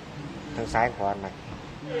ทั้งซ้ายขวาหมัด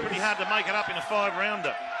Pretty hard to make it up in a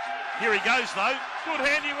 5-rounder. Here he goes though. Good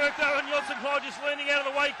handiwork though, and Yodson Clyde just leaning out of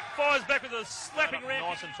the way, fires back with a slapping ram.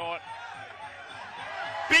 Nice and tight.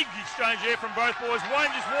 Big exchange there from both boys.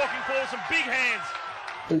 Wayne just walking forward, some big hands.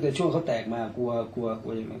 ตั้งแต่ช่วงเขาแตกมากลัว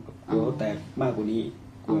ยังไงกลัวเขาแตกมากกว่านี้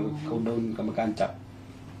เขาโดนกรรมการจับ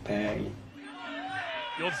แพ้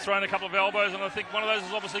Yod's thrown a couple of elbows, and I think one of those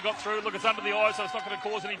has obviously got through. Look, it's under the eye, so it's not going to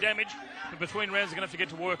cause any damage. But between rounds, they're going to have to get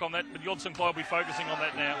to work on that. But Yodson Clyde will be focusing on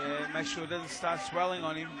that now. Yeah, make sure it doesn't start swelling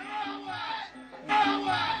on him.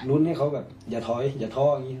 ลุ้นให้เขาแบบอย่าท้ออ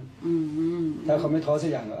ย่างนี้ถ้าเขาไม่ท้อสั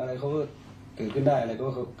กอย่างอะไรเขาก็เกิดขึ้นได้อะไรก็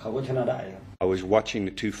เขาก็ชนะได้ครับ I was watching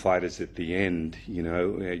the two fighters at the end,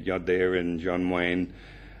 Yod there and John Wayne.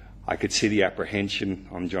 I could see the apprehension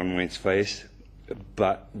on John Wayne's face.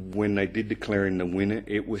 but when they did declare him the winner,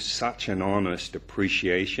 it was such an honest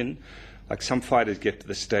appreciation. Like some fighters get to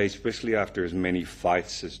the stage, especially after as many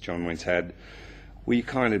fights as John Wayne's had, where you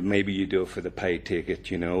kind of, maybe you do it for the pay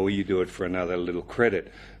ticket, you know, or you do it for another little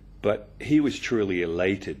credit. But he was truly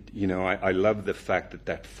elated. You know, I love the fact that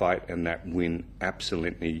that fight and that win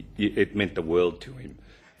absolutely, it meant the world to him.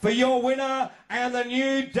 For your winner and the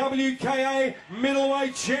new WKA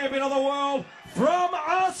middleweight champion of the world from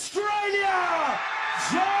Australia,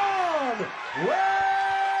 John Wayne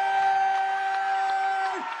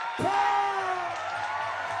Parr!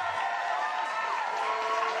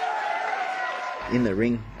 In the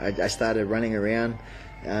ring, I started running around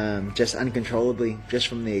just uncontrollably, just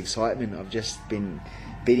from the excitement. I've just been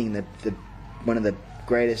beating one of the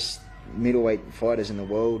greatest middleweight fighters in the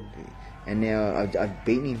world, and now I've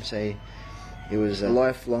beaten him. So it was a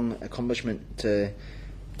lifelong accomplishment to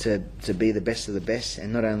be the best of the best,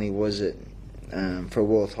 and not only was it for a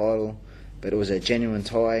world title, but it was a genuine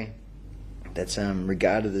Thai that's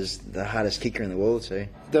regarded as the hardest kicker in the world. So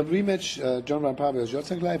the rematch, John Wayne Parr versus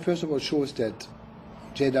Gunslinger, first of all shows that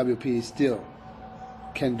JWP still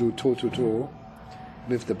can do toe-to-toe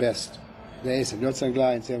with the best. There is a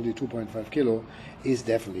Gunslinger in 72.5 kilo is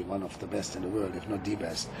definitely one of the best in the world, if not the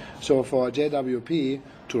best. So for JWP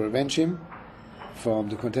to revenge him from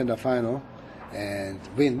the contender final and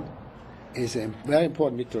win is a very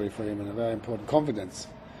important victory for him, and a very important confidence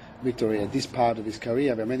victory at this part of his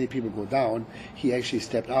career where many people go down. He actually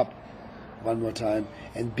stepped up one more time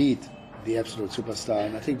and beat the absolute superstar,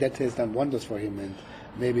 and I think that has done wonders for him, and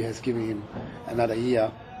maybe has given him another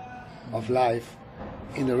year of life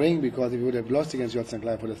in the ring, because if he would have lost against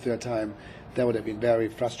Gunslinger for the third time, that would have been very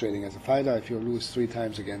frustrating as a fighter. If you lose 3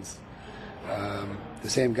 times against the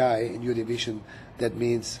same guy in your division, that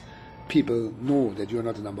means people know that you're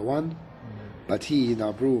not the number one, but he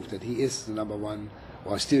now proved that he is the number one,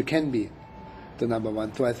 or still can be the number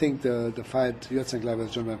one. So I think the fight Gunslinger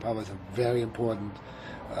versus John Wayne Parr was a very important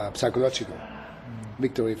psychological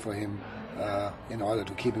victory for him in order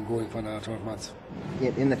to keep him going for another 12 months.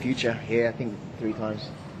 yeah, in the future, yeah, I think 3 times.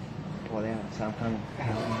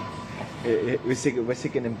 We're sick of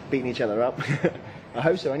them beating each other up. I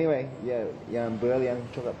hope so anyway. Yeah,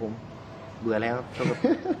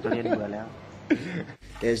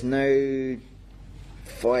 There's no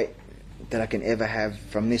fight that I can ever have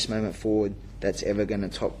from this moment forward that's ever going to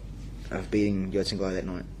top of beating Gunslinger that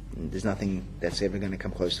night. There's nothing that's ever going to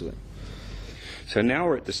come close to it. So now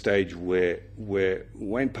we're at the stage where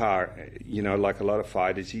Wayne Parr, you know, like a lot of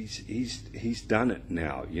fighters, he's done it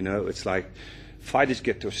now. You know, it's like fighters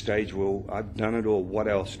get to a stage, well, I've done it all. What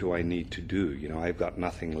else do I need to do? You know, I've got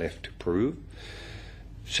nothing left to prove.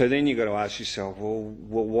 So then you got to ask yourself, well,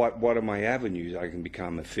 what are my avenues? I can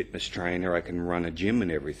become a fitness trainer. I can run a gym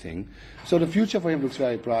and everything. So the future for him looks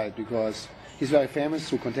very bright, because he's very famous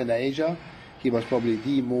through Contender Asia. He was probably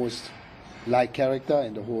the most liked character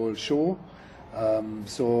in the whole show.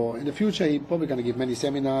 So in the future, he's probably going to give many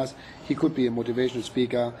seminars. He could be a motivational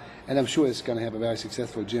speaker, and I'm sure he's going to have a very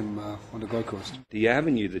successful gym on the Gold Coast. The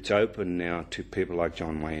avenue that's open now to people like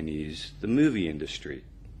John Wayne is the movie industry.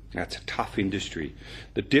 That's a tough industry.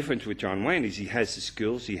 The difference with John Wayne is he has the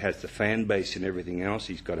skills, he has the fan base and everything else,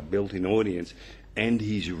 he's got a built-in audience, and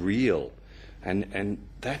he's real. And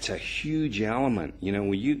that's a huge element, you know,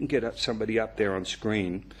 where you can get somebody up there on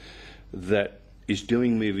screen that is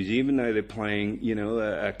doing movies, even though they're playing, you know,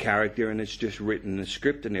 a character and it's just written a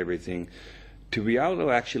script and everything, to be able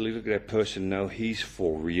to actually look at that person, know he's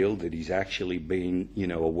for real, that he's actually been, you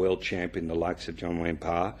know, a world champion, the likes of John Wayne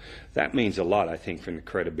Parr, that means a lot, I think, from the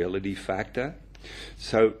credibility factor.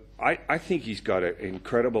 So I think he's got an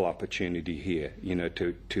incredible opportunity here, you know,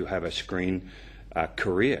 to have a screen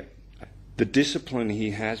career. The discipline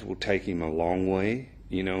he has will take him a long way,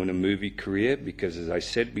 you know, in a movie career, because as I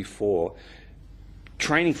said before,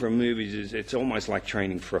 training for movies it's almost like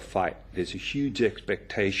training for a fight. There's a huge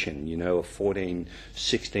expectation, you know, of 14,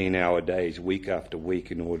 16-hour days, week after week,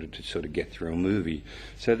 in order to sort of get through a movie.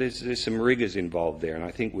 So there's some rigors involved there, and I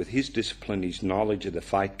think with his discipline, his knowledge of the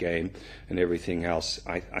fight game and everything else,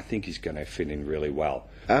 I think he's going to fit in really well.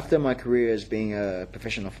 After my career as being a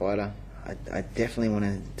professional fighter, I definitely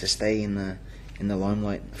wanted to stay in the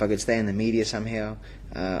limelight. If I could stay in the media somehow,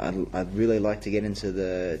 I'd really like to get into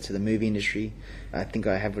the movie industry. I think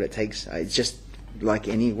I have what it takes. It's just like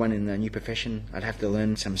anyone in a new profession, I'd have to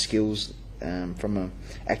learn some skills from an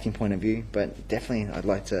acting point of view, but definitely I'd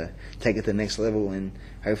like to take it to the next level, and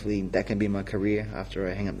hopefully that can be my career after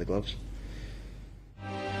I hang up the gloves.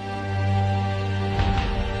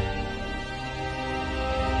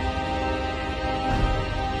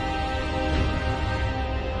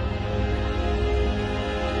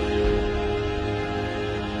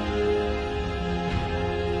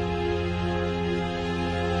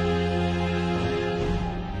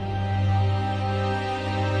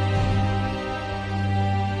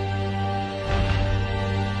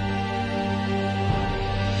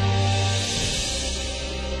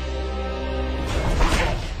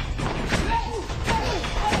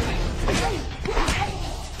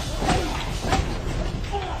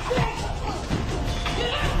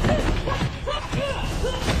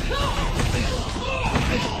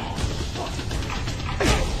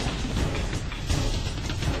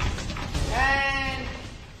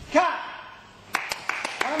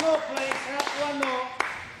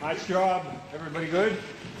 Nice job. Everybody good?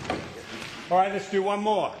 All right, let's do one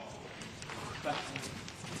more.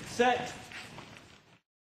 Set.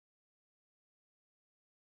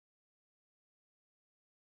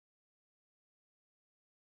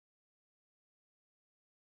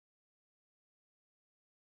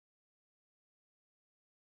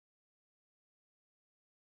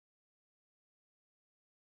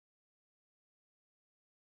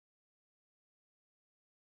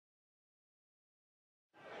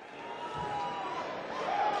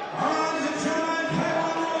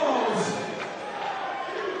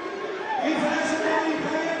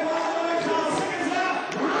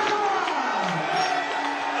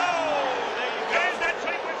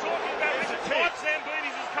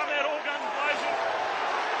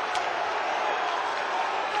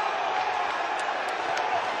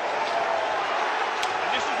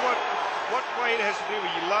 Has to do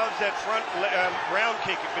with he loves that front round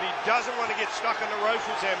kick, but he doesn't want to get stuck on the ropes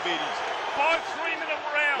with Zambides. 5 3-minute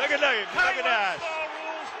rounds. Look at that. Look at that.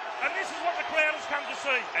 Rules, and this is what the crowd has come to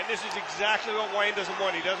see. And this is exactly what Wayne doesn't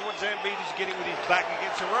want. He doesn't want Zambides getting with his back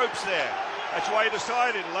against the ropes there. That's why he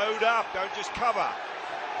decided, load up, don't just cover.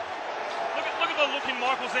 Look at the look in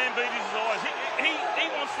Michael Zambides' eyes. He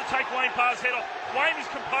wants to take Wayne Parr's head off. Wayne is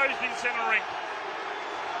composed in centre ring.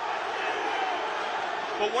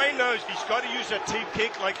 But Wayne knows he's got to use that teep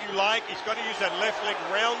kick like you like. He's got to use that left leg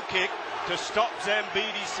round kick to stop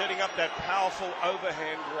Zambides setting up that powerful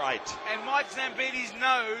overhand right. And Mike Zambides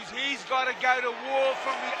knows he's got to go to war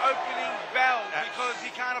from the opening bell because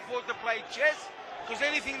he can't afford to play chess, because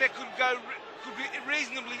anything that could be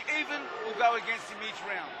reasonably even will go against him each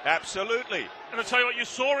round. Absolutely. And I'll tell you what, you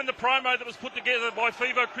saw in the promo that was put together by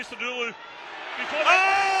Fivo Christodoulou before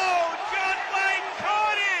John Wayne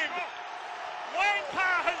caught him! Wayne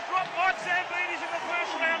Parr has dropped Mike Zambides in the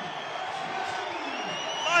first round.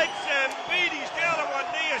 Mike Zambides down on one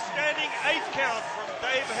knee, a standing 8th count from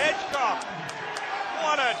Dave Hedgecock.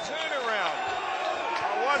 What a turnaround.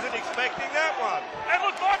 I wasn't expecting that one. And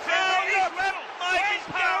look, Mike Zambides rattled. Mike is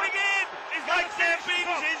going in. Mike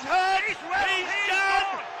Zambides is hurt. He's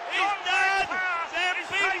done. He's done.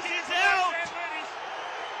 Zambides is out.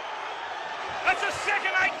 That's a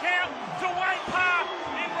second 8 count to Wayne Parr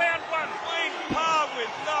in round 1. Wayne Parr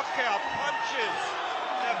with knockout punches.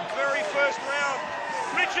 That very first round.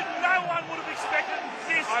 Richard, no one would have expected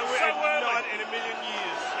this I would so have early. not in a million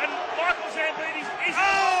years. And Michael Zambides is...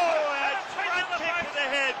 a front kick to the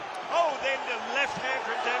head. Oh, then the left hand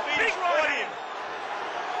from Zambides caught him.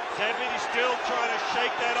 Zambides still trying to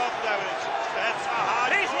shake that off, though. That's a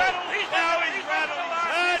hard He's rattled. He's rattled. He's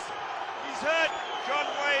hurt. He's hurt. John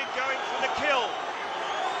Wayne going for the kill.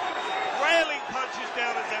 Railing punches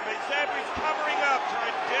down at Zambides. Zambides covering up,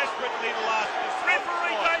 trying desperately to last this.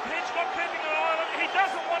 Referee Dave Hitchcock keeping an eye on him. He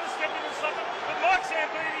doesn't want to step in and stop it, but Mike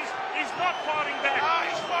Zambides is not fighting back.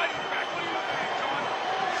 He's fighting back. What are you looking at, John?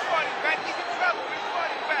 He's fighting back. He's in trouble. He's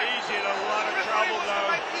fighting back. He's in a lot of trouble,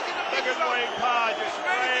 though. Look at Wayne Parr just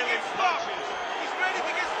railing punches. He's ready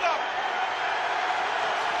to get stopped.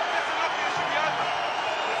 That's a knockout should be over.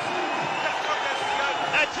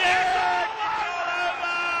 That's it! It's all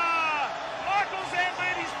over! Michael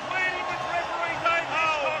Zambides pleading with referee Dave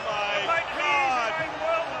Hitchcock. Oh my God! He is in a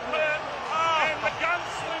world of hurt. And the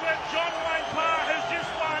gunslinger John Wayne Parr has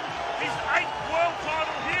just won his 8th world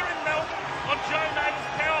title here in Melbourne on Joe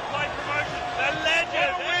Namath's Power Play promotion. The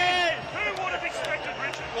legend! Who would have expected,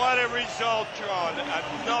 Richard? What a result, John. A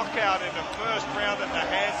knockout in the first round at the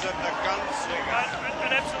hands of the gunslinger.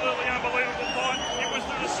 An absolutely unbelievable fight. It was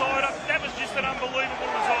the decider. That was just an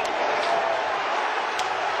unbelievable result.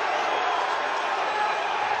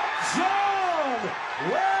 John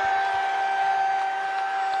Wayne